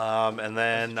 Yeah. And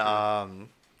then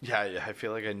I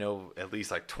feel like I know at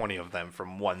least like 20 of them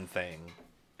from one thing,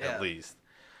 at least.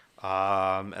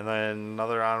 And then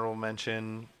another honorable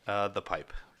mention, the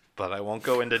pipe. But I won't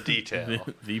go into detail.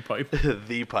 The pipe?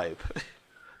 The pipe.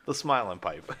 The smiling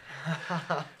pipe.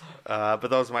 But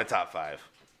those are my top 5.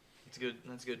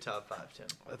 That's a good top 5, Tim.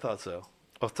 I thought so.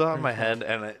 Off the top of my head,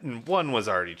 and one was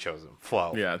already chosen.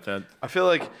 Flow. Yeah, I feel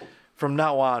like from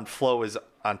now on, Flow is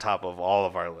on top of all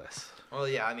of our lists. Well,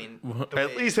 yeah, I mean...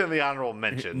 At least in the honorable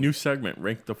mention. New segment,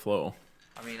 Rank the Flow.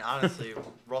 I mean, honestly,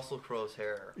 Russell Crowe's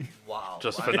hair, wow.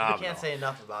 Just phenomenal. I can't say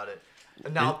enough about it.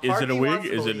 Now, is it a wig?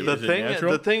 Is it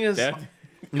natural? The thing is... That,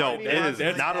 no, it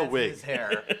is not a wig. His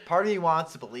hair. Part of me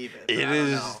wants to believe it. It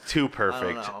is too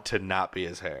perfect to not be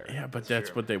his hair. Yeah, but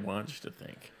that's what they want you to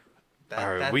think.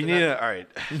 All right, all right.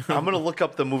 I'm gonna look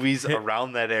up the movies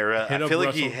around that era. I feel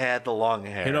like he had the long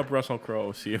hair. Hit up Russell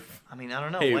Crowe, see if. I mean, I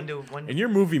don't know. Hey, when in your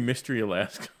movie Mystery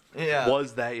Alaska. Yeah.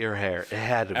 Was that your hair? It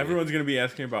had to be. Everyone's gonna be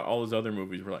asking about all his other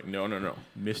movies. We're like, no,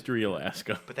 Mystery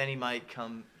Alaska. But then he might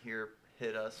come here,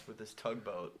 hit us with his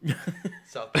tugboat.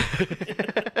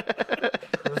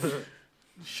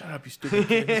 Shut up, you stupid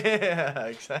kids.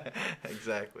 Yeah,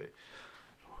 exactly.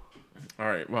 All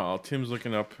right. Well, Tim's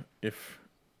looking up if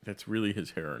that's really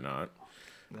his hair or not.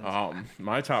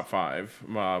 My top 5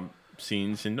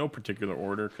 scenes in no particular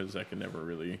order because I could never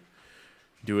really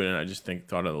do it, and I just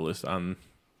thought of the list off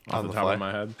the top of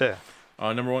my head. Yeah.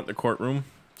 Number 1, the courtroom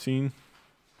scene.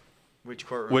 Which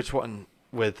courtroom? Which one?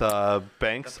 With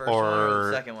Banks the first one or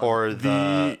the second one? Or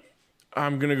the?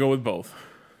 I'm gonna go with both.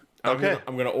 I'm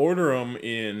gonna order them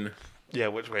in. Yeah,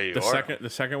 which way you the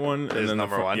second one and then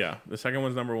number 1. Yeah, the second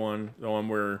one's number 1. The one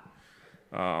where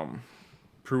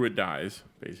Pruitt dies,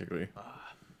 basically.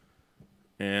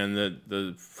 And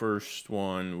the first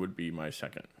one would be my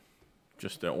second.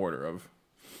 Just the order of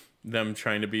them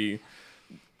trying to be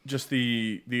just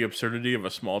the absurdity of a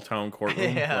small town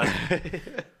courtroom. Yeah.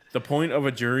 Like, the point of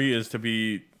a jury is to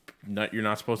be you're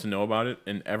not supposed to know about it,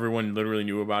 and everyone literally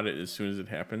knew about it as soon as it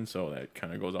happened, so that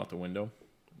kind of goes out the window.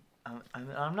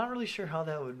 I'm not really sure how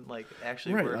that would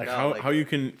actually work like out. How you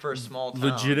can for a small town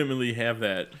legitimately have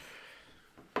that.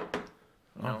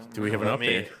 Do we have an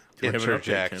update?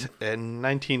 Interject. In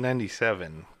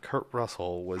 1997, Kurt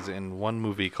Russell was in one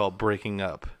movie called Breaking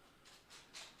Up.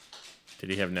 Did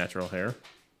he have natural hair?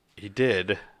 He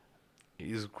did.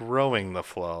 He's growing the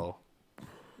flow.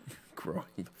 Growing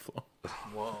the flow.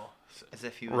 Whoa. As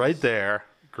if he was... Right there,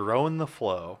 growing the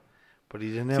flow. But he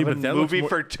didn't have a movie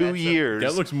for 2 years.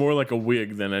 That looks more like a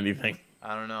wig than anything.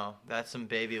 I don't know. That's some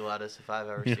baby lettuce if I've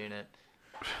ever seen it.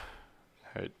 All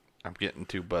right, I'm getting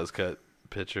 2 buzz cut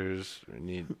pictures. We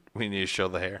need to show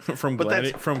the hair.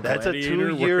 That's a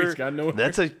 2 year.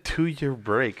 That's a 2 year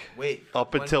break. Wait,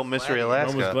 up until Mystery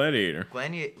Alaska. When was Gladiator?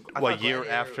 What year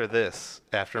after this?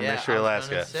 After Mystery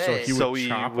Alaska. So he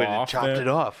would have chopped it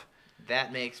off.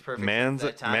 That makes perfect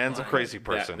sense. Man's a crazy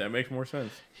person. That makes more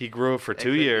sense. He grew it for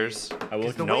 2 years.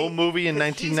 No movie in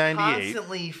 1998. He's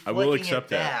constantly I will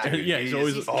accept that. Dude, yeah, he's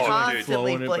always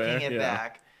constantly flicking it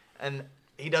back, and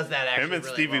he does that actually. Him and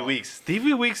really Stevie well. Weeks.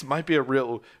 Stevie Weeks might be a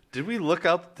real. Did we look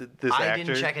up this actor? I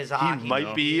didn't check his hockey. He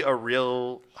might be a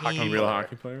real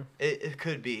hockey player. It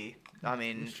could be. I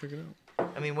mean, let's check it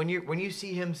out. I mean, when you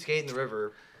see him skate in the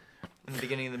river in the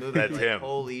beginning of the movie, that's him.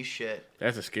 Holy shit!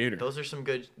 That's a skater. Those are some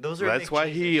good. Those are. That's why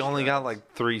he only got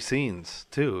like 3 scenes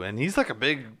too, and he's like a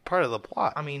big part of the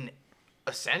plot. I mean,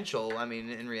 essential. I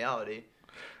mean, in reality.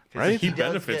 Right? He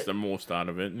benefits the most out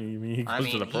of it. He goes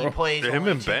to the pro. He plays him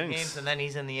only and 2 Banks. games, and then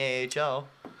he's in the AHL.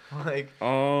 Like,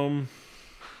 right?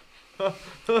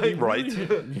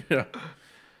 Yeah.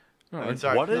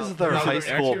 What is their high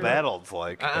school battles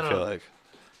like? I feel like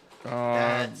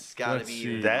that's gotta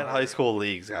be that high school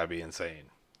league's gotta be insane.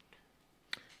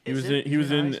 He was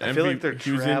in I feel like they're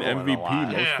traveling a lot.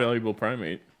 MVP, most valuable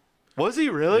primate. Was he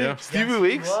really? Yeah. Stevie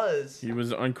Weeks? He was. He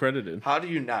was uncredited. How do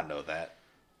you not know that?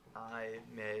 I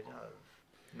made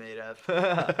of.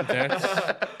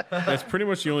 That's pretty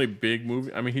much the only big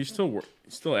movie. I mean, he's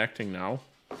still acting now.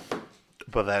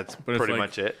 But that's But it's pretty like-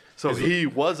 much it. So he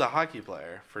was a hockey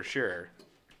player for sure.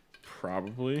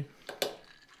 Probably.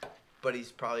 But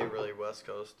he's probably really West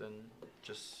Coast and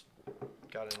just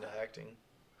got into acting.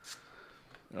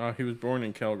 He was born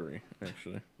in Calgary,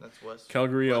 actually. That's West.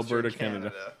 Calgary, Western Alberta,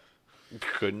 Canada.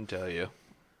 Couldn't tell you.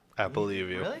 I believe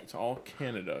you. Really? It's all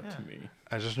Canada to me.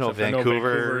 I just know Except I know Vancouver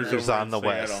Vancouver's is over on in the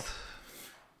Seattle. west.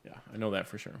 Yeah, I know that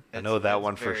for sure. I know that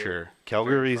one for sure.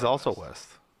 Calgary's also west.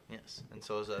 Yes, and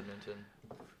so is Edmonton.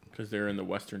 Because they're in the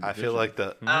Western I Division. feel like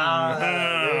the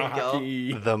There you go.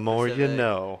 Hockey. the more you Pacific.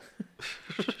 know.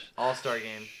 All-Star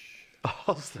game.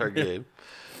 All-Star game.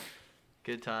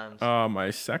 Good times. My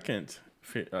second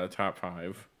top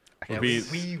five would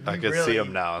be I can see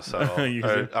him now, so You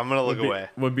I'm gonna look away.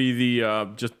 Would be the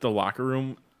just the locker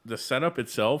room, the setup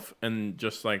itself, and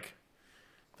just like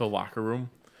the locker room.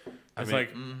 It's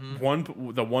mean-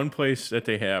 like the one place that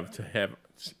they have to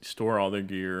store all their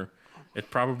gear. It's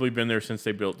probably been there since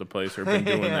they built the place or been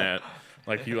doing that,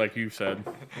 like you said.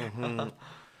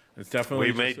 It's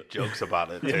definitely We made jokes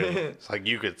about it too. It's like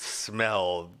you could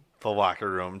smell the locker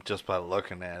room just by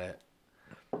looking at it.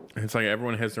 It's like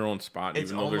everyone has their own spot,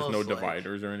 It's even though there's no almost like-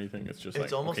 dividers or anything. It's just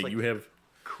it's like almost okay, like you have.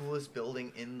 coolest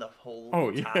building in the whole Oh,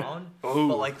 yeah. town, Ooh.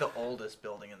 but like the oldest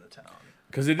building in the town.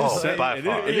 Because it is Oh, set, by it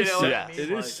far. is You know what I set, mean? it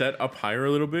Like- is set up higher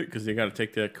a little bit because they got to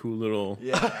take that cool little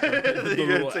Yeah, the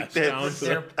little take S that down.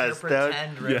 their As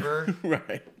pretend river,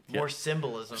 Right. more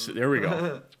symbolism. So there we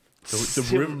go.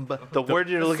 The word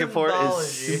you're looking for is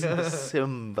Symbology.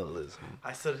 symbolism.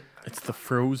 I said, It's the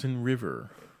frozen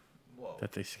river whoa.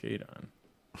 that they skate on.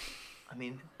 I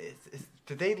mean,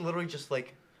 did they literally just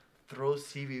like throw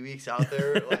Stevie Weeks out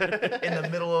there like, in the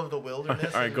middle of the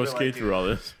wilderness? All right, and go be skate like, through all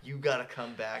this. You gotta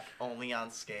come back only on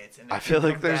skates. And if I you feel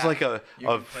like come there's back, like a- you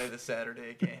a- can play the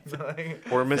Saturday game. Like,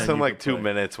 We're Then missing you like could 2 play.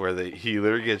 minutes where he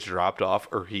literally gets dropped off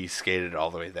or he skated all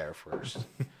the way there first.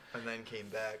 and then came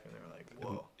back and they were like,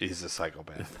 whoa. He's a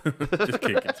psychopath. Just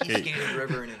kick it, He skate. skated the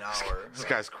river in an hour. This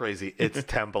guy's crazy. It's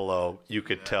 10 below. You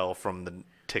could tell from the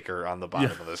ticker on the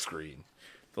bottom of the screen.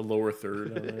 The lower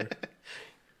third on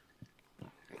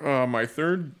there. My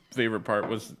third favorite part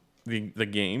was the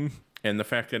game and the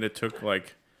fact that it took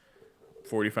like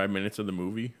 45 minutes of the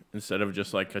movie instead of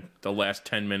just like the last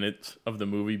 10 minutes of the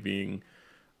movie being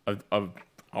a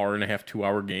hour and a half, 2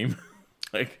 hour game.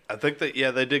 Like, I think that,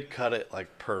 yeah, they did cut it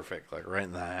like perfect, like right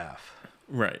in the half.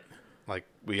 right. Like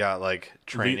we got like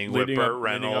training with leading Burt up-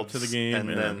 leading up Reynolds to the game and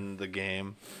and then the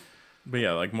game. But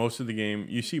yeah, like most of the game,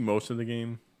 you see most of the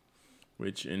game,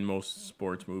 which in most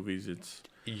sports movies, it's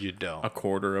You don't. a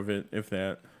quarter of it, if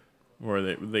that, or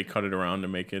they cut it around to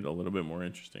make it a little bit more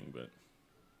interesting. But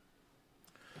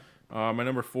my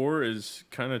number 4 is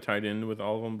kind of tied in with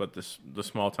all of them, but the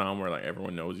small town where like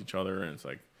everyone knows each other and it's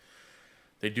like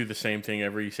they do the same thing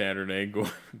every Saturday.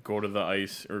 Go to the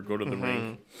ice or go to the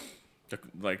rink.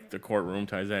 The courtroom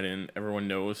ties that in. Everyone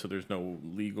knows, so there's no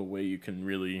legal way you can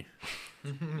really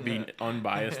be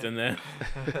unbiased in that.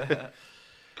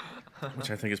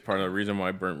 Which I think is part of the reason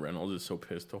why Burt Reynolds is so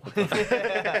pissed the whole time.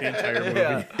 The entire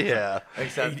movie. Yeah.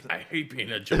 Except I hate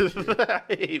being a judge. I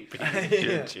hate being a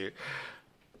judge here.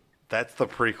 That's the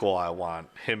prequel I want.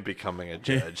 Him becoming a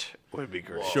judge would be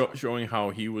great. Showing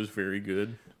how he was very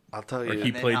good. I'll tell Like you.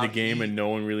 he then played how the game he- and no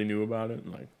one really knew about it.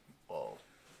 And like whoa.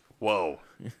 Whoa.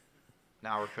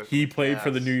 Now we're cooking. he with played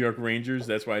for the gas. New York Rangers.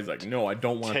 That's why he's like, no, I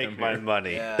don't want Take them my here.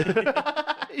 money.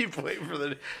 Yeah. He played for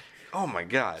the. Oh my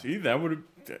God. See, that would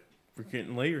have. We're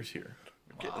getting layers here.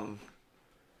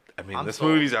 I mean, I'm this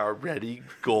sold. movie's already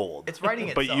gold. It's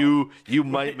writing But itself. you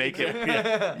might make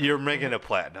it. You're making it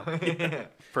platinum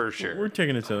for We're sure.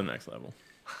 taking it to the next level.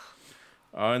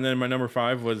 And then my number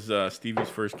 5 was Stevie's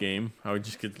first game. How he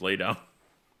just gets laid out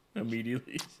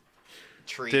immediately.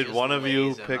 Tree Did just one of you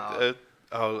lays him pick? out.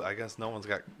 Oh, I guess no one's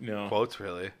got No. quotes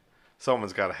really.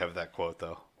 Someone's got to have that quote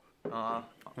though. Uh,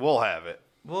 We'll have it.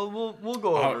 we'll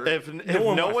go over. If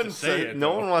one no wants one to say says it,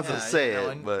 no though. one wants Yeah, to say you know,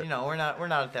 it, and, but you know we're not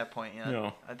at that point yet.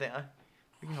 No. I think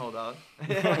we can hold out.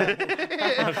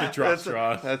 Have to drop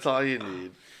straws. that's all you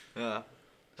need. Yeah.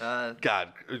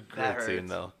 God, That great scene hurts.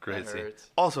 though. Great That scene. hurts.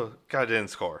 Also, God didn't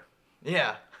score.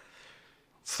 Yeah.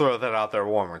 Let's throw that out there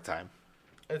one more time.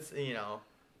 It's It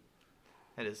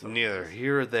is. what it Neither is.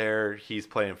 here or there. He's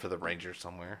playing for the Rangers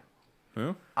somewhere.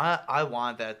 Huh? I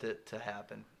want that to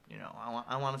happen.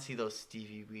 I want to see those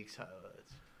Stevie Weeks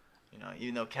highlights.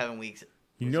 Even though Kevin Weeks.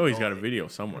 You was know he's got a goalie, video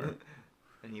somewhere.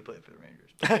 And he played for the Rangers.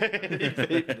 He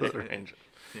played for the Rangers.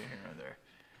 Here or there.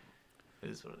 It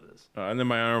is what it is. And then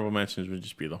my honorable mentions would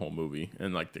just be the whole movie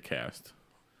and like the cast.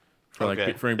 for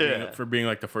Okay. for being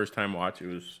like the first time watch. It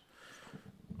was.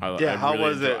 How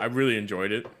was it? I really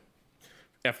enjoyed it.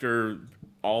 After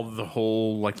all the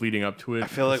whole like leading up to it, I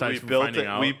feel like besides finding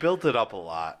out, we built it up a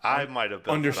lot. I might have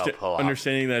built it up a lot.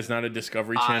 Understanding that it's not a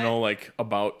Discovery Channel like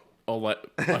about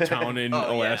a town in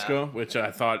Alaska, which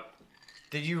I thought.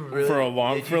 Did you really?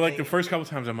 The first couple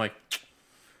times, I'm like,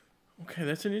 okay,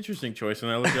 that's an interesting choice,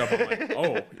 and I looked it up. I'm like,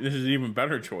 oh, this is an even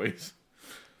better choice.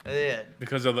 Yeah.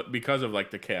 Because of like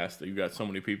the cast, that you got so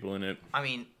many people in it. I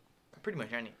mean, pretty much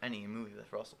any movie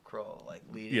with Russell Crowe like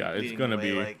leading. Yeah, it's leading gonna the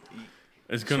way, be. like,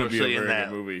 It's gonna be a especially in very that-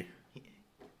 good movie.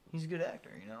 he's a good actor,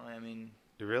 you know. I mean,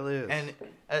 It really is. and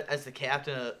as the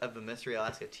captain of the Mystery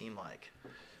Alaska team, like,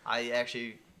 I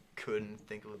actually couldn't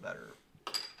think of a better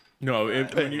No,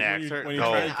 when you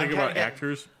try to think about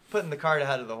actors, putting the cart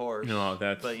ahead of the horse. no,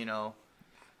 that's. But you know,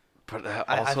 But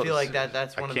I also, feel like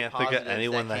that's one I of the can't think of positives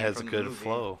anyone that came has a from the good movie.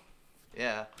 flow.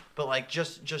 Yeah, but like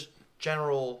just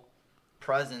general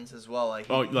presence as well. Like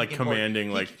like can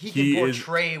commanding, like, he he can is-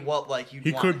 portray what like you.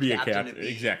 He want could be a captain captain. to be.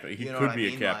 Exactly, he You know could what I be a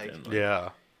mean? captain. Like, Yeah.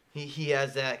 he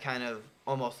has that kind of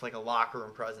almost like a locker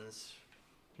room presence.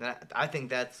 I think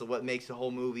that's what makes the whole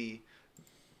movie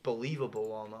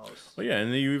believable almost. Well, yeah,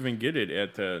 and then you even get it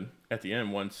at the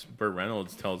end once Burt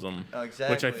Reynolds tells him,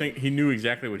 Exactly. which I think he knew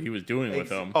exactly what he was doing with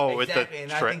him. Oh, Exactly,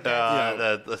 and I think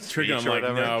with the speech Tricking him or like,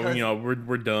 whatever. no,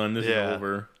 we're done. This is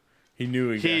over. He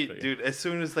knew exactly. Dude, as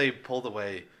soon as they pulled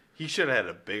away, he should have had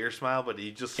a bigger smile, but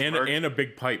he just and smirked. a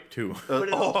big pipe too. Oh,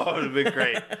 it would have been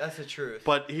great. That's the truth.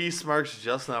 But he smirks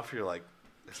just enough. You're like,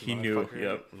 this He knew, motherfucker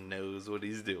yep. knows what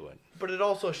he's doing. But it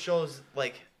also shows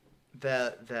like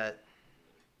that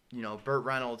you know, Burt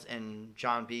Reynolds and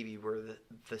John Beebe were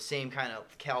the same kind of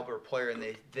caliber player, and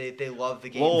they love the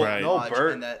game Well, very no, much,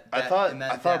 Burt- and that I thought- it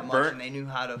meant I thought that much, Burt- and they knew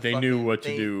how to. They knew what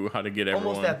to do, how to get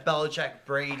everyone. Almost that Belichick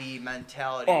Brady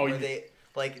mentality, Oh, where they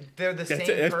like they're the same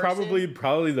That's person. probably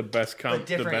the best but the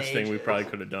different best thing we ages. probably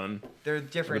could have done. They're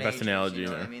different. The best ages, analogy you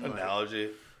know what there. I mean? Like, Analogy.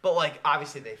 but like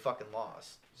obviously they fucking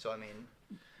lost. So I mean,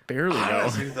 Barely though.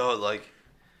 Honestly, though, like,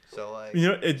 so like You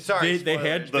know, it's Sorry, they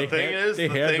had spoilers. they The thing had, is- they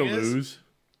the had thing to is- lose.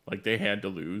 Like they had to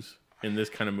lose in this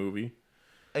kind of movie.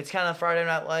 it's kind of Friday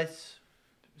Night Lights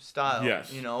style.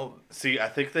 Yes. You know, see, I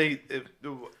think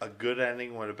a good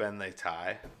ending would have been they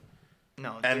tie.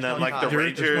 no. And there's then, no like, tie. the There's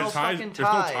Rangers- no There's ties- fucking there's no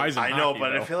tie. ties in I know, hockey,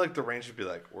 but I though. feel like the Rangers would be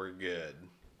like, we're good.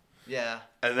 Yeah.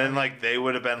 And then, like, they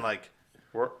would have been like,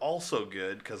 we're also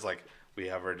good because, like, we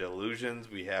have our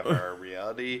delusions, we have our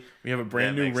reality. We have a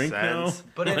brand That new makes rink sense.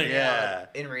 now. But in,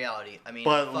 Like, reality, I mean,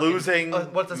 But fucking- losing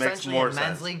what's makes essentially more a men's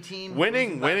sense. league team, Winning-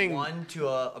 losing by winning- one to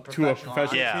a To a professional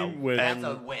professional Yeah, team with that's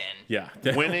a win. yeah,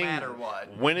 Winning, No matter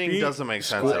what. winning doesn't make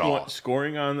sense at all.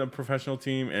 Scoring on the professional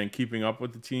team and keeping up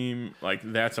with the team, like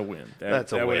that's a win.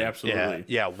 That's a that win. would absolutely.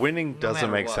 Yeah, winning No doesn't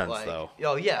matter make what, sense like, though.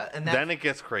 Oh yeah, and Then it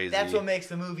gets crazy. that's what makes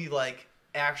the movie like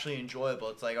actually enjoyable.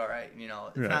 It's like, all right, you know,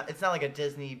 it's not like a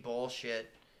Disney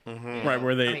bullshit. you know? Right,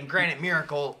 where they- I mean, granted,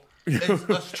 Miracle is a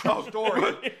true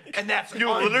story, and that's You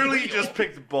literally unreal. just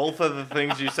picked both of the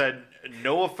things you said.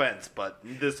 No offense, but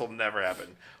this will never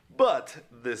happen. But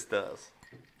this does.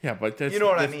 Yeah, but that's You know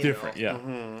what I that's mean, different. though.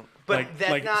 Yeah. But like-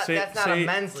 that's like, not say- that's not say- a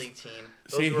men's league team.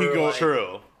 Those say he were, goes- like,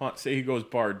 True. Well, say he goes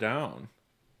bar down,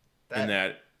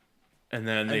 and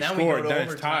then they then we score. go to Then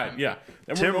it's overtime. tied. Yeah.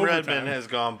 Then Tim we're in Redmond overtime. has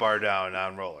gone bar down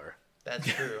on roller. That's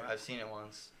true. I've seen it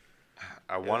once.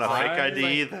 I won a was fake like-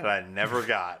 ID that I never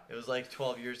got. It was like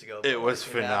 12 years ago. It but, was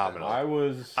like, happened. phenomenal. I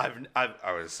was.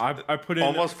 I was I put in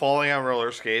almost falling on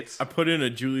roller skates. I put in a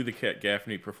Julie the Cat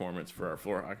Gaffney performance for our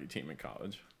floor hockey team in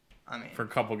college I mean, for a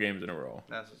couple games in a row.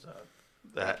 that's what's up.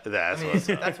 That's I mean, what's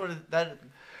up. that's what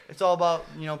it's all about.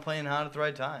 You know, playing hard at the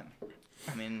right time.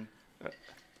 I mean, and,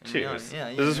 Cheers. Yeah.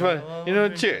 This is you know, what- well, you know, we'll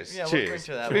drink- cheers, Yeah, we'll cheers. drink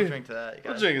to that. We'll drink to that. You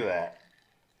We'll guys. drink that.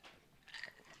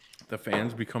 The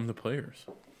fans become the players.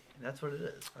 That's what it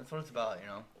is. That's what it's about. You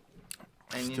know.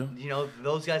 And Still. you know,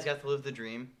 those guys got to live the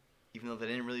dream, even though they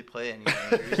didn't really play any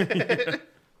Rangers.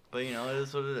 But you know, it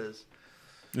is what it is.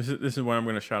 This is why I'm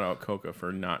going to shout out Coca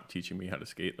for not teaching me how to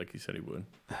skate like he said he would.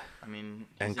 I mean,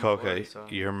 And he's in Coca, Florida, so-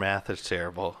 your math is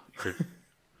terrible. You're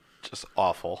just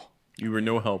awful. You were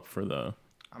no help for the.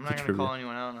 I'm not the gonna call trivia.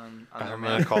 anyone out on their I'm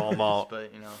gonna math call 'em out.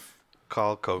 But you know,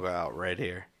 Call Coca out right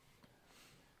here.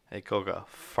 Hey, Coca,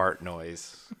 fart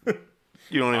noise.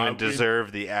 You don't even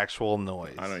deserve the actual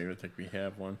noise. I don't even think we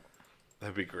have one.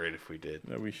 That'd be great if we did.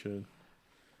 That we should.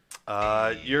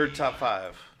 Your top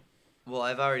five. well,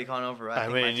 I've already gone over. I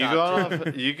think mean, my you top gone two.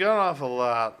 off. You gone off a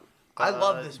lot. I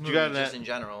love this you movie got just that- in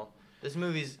general. This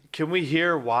movie's Can we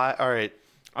hear why? All right.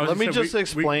 I was Let me gonna say, just we-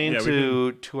 explain yeah,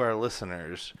 we to our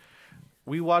listeners.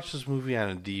 We watched this movie on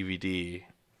a DVD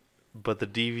but the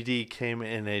DVD came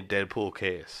in a Deadpool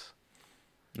case.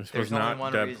 This There's was not only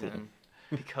one Deadpool. reason.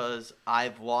 Because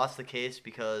I've lost the case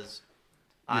because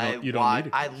You don't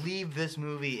need a I case. leave this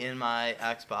movie in my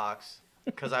Xbox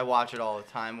because I watch it all the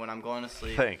time when I'm going to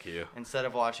sleep. Thank you. Instead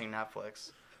of watching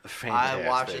Netflix. Fantastic. I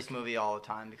watch this movie all the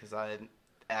time because I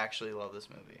actually love this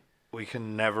movie. We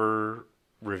can never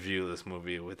review this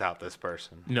movie without this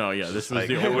person. No, yeah, this was Like,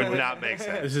 the it only would not make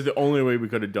sense. This is the only way we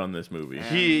could have done this movie. Yeah.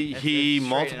 He It's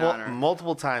straight an honor.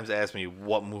 multiple times asked me,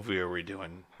 what movie are we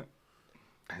doing?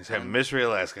 He said Mystery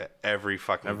Alaska every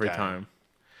fucking Every time.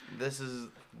 This is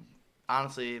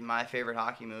honestly my favorite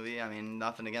hockey movie. I mean,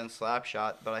 nothing against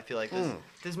Slapshot, but I feel like this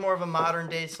is more of a modern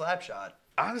day Slapshot.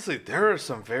 Honestly, there are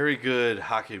some very good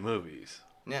hockey movies.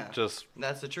 Yeah, Just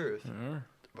that's the truth.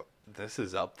 this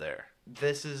is up there.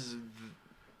 This is,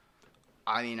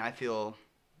 I mean, I feel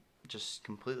just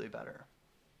completely better.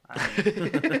 I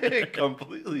mean,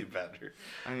 Completely better.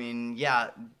 I mean, yeah,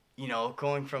 you know,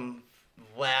 going from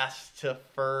last to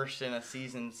first in a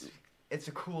season, it's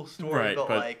a cool story, Right, but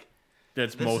but like,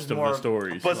 That's This most is of more- the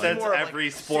stories. But Like- that's more like every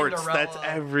sports. That's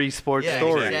Cinderella. every sports yeah,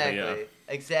 story. exactly, Yeah.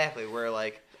 exactly. Where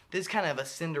like this is kind of a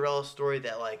Cinderella story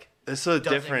that like It's so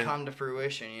doesn't different. come to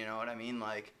fruition. You know what I mean?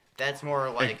 Like that's more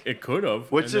like it could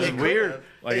have. Which is It weird. could've.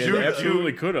 Like, It it could've.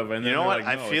 absolutely could have. And You then know they're what?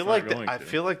 Like, no, I feel it's like not going I to.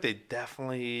 feel like they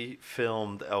definitely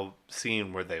filmed a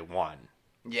scene where they won,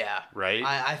 yeah, right?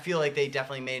 I feel like they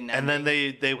definitely made an and then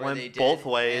ending they where went they did, both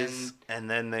ways, and and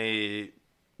then they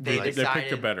they They decided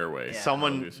picked a better way. Yeah.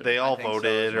 someone obviously. they all I think so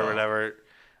voted as or well. whatever.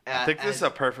 I think this is as-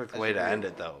 a perfect as way a to group. end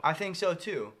it, though. I think so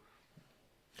too.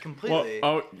 Well, Completely.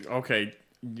 okay.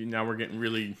 Now we're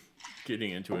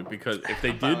getting into it because if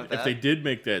they fine with did that.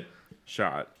 make that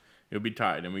shot, it would be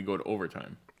tied and we go to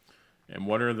overtime. And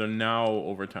what are the now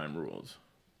overtime rules?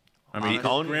 I mean,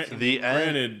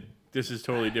 granted, this is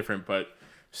totally different, but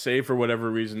say for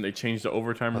whatever reason they changed the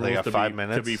overtime they rules got 5 to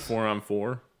minutes? be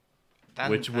 4-on-4, Then-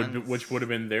 which then- would have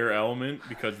been their element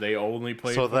because they only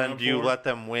played. So then, 4-on-4. do you let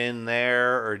them win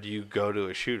there, or do you go to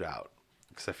a shootout?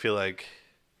 Because I feel like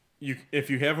if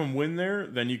you have them win there,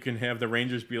 then you can have the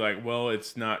Rangers be like, well,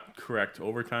 it's not correct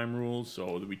overtime rules,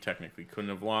 so we technically couldn't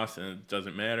have lost, and it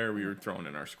doesn't matter. We were throwing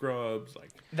in our scrubs, like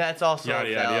That's also yada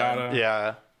yada valid. yada.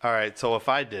 yeah. All right. So if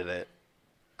I did it,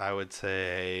 I would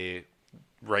say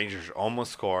Rangers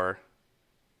almost score.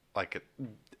 Like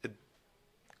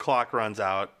clock runs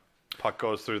out, puck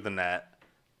goes through the net.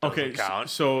 Doesn't Okay, count.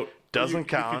 so Doesn't you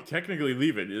count. could technically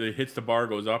leave it. It hits the bar,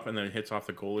 goes up, and then it hits off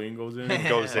the goalie and goes in.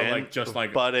 Goes But in, like just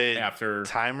like but after.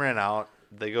 time ran out.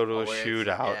 They go to a Oh, where it's-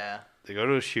 shootout. Yeah. They go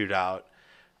to a shootout.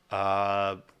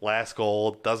 Last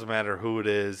goal, doesn't matter who it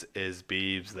is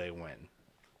Beebs. They win.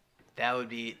 That would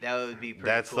be pretty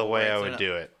That's cool, the way where I it's would in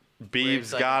do it. it's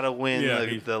Beebs like- gotta win Yeah,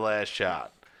 he- the last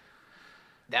shot.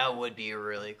 That would be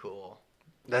really cool.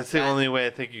 That's the That- only way I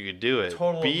think you could do it.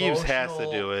 Total Beebs has to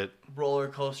emotional do it. Roller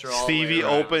coaster all Stevie the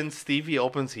way around. opens. Stevie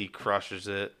opens. He crushes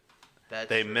it. That's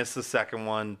They true. miss the second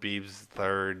one. Beebs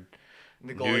third.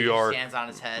 The New goalie just York stands on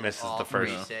his head. misses all the three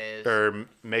first- saves. Or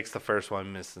makes the first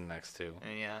one, miss the next two.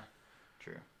 And yeah,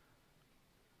 true.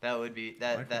 That would be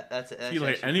that's See,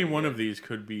 like actually any pretty one good. of these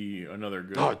could be another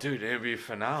good. Oh, dude, it'd be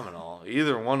phenomenal.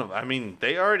 Either one of. I mean,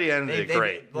 they already ended it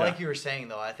great. Like you were saying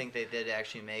though, I think they did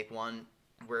actually make one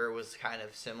where it was kind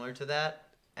of similar to that,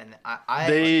 and I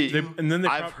They- actually do- and then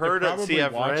I've heard it. See,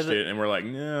 I've watched read it, and we're like,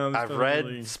 no. I've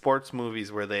read sports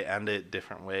movies where they end it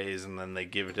different ways, and then they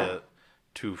give it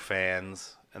to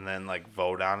fans, and then like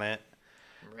vote on it.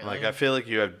 really, Like I feel like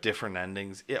you have different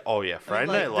endings. Yeah. Oh yeah, Friday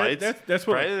like, Night Lights. that's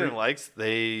what Friday pre- Night Lights.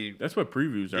 They That's what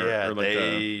previews are. Yeah, or like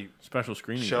they special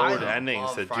screenings. show I the endings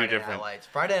love to two Friday Night different. Lights.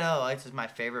 Friday Night Lights is my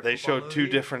favorite. They football showed two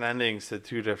movie. different endings to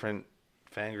two different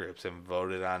fan groups and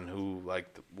voted on who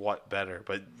liked what better.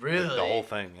 But Really? the whole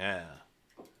thing, yeah.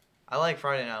 I like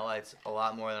Friday Night Lights a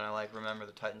lot more than I like Remember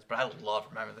the Titans, but I love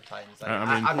Remember the Titans.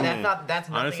 I mean, that's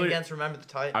nothing honestly, against Remember the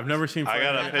Titans. I've never seen. I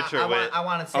got a And picture I, with want, I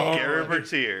want to say Oh, Gary like,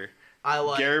 Bertier. I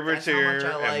like Gary that's how much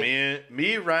Bertier I like. and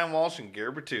me, Ryan Walsh, and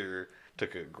Gary Bertier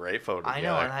took a great photo I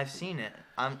together. know, and I've seen it.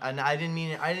 And I didn't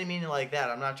mean it like that.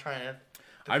 I'm not trying to.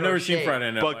 I've throw never seen shade.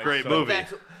 Friday Night But Lights. great so movie. I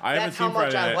haven't That's how seen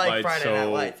much Friday I Night like Lights, Friday so Night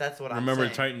Lights. That's what I'm Remember saying.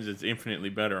 the Titans is infinitely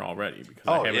better already because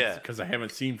Oh, I haven't yeah. because I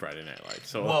haven't seen Friday Night Lights.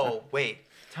 So Whoa, wait,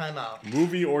 time out.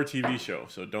 movie or TV show.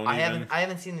 So don't I even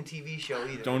haven't seen the TV show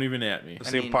either. don't even at me. I've I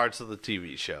seen mean- parts of the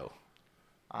TV show,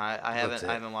 I That's it.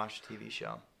 haven't watched the TV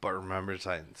show. but Remember the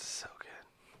Titans is so good.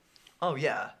 Oh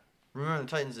yeah, Remember the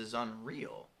Titans is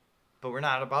unreal, but we're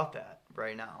not about that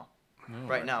right now.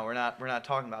 Right now, we're not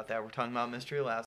talking about that. We're talking about Mystery Alaska.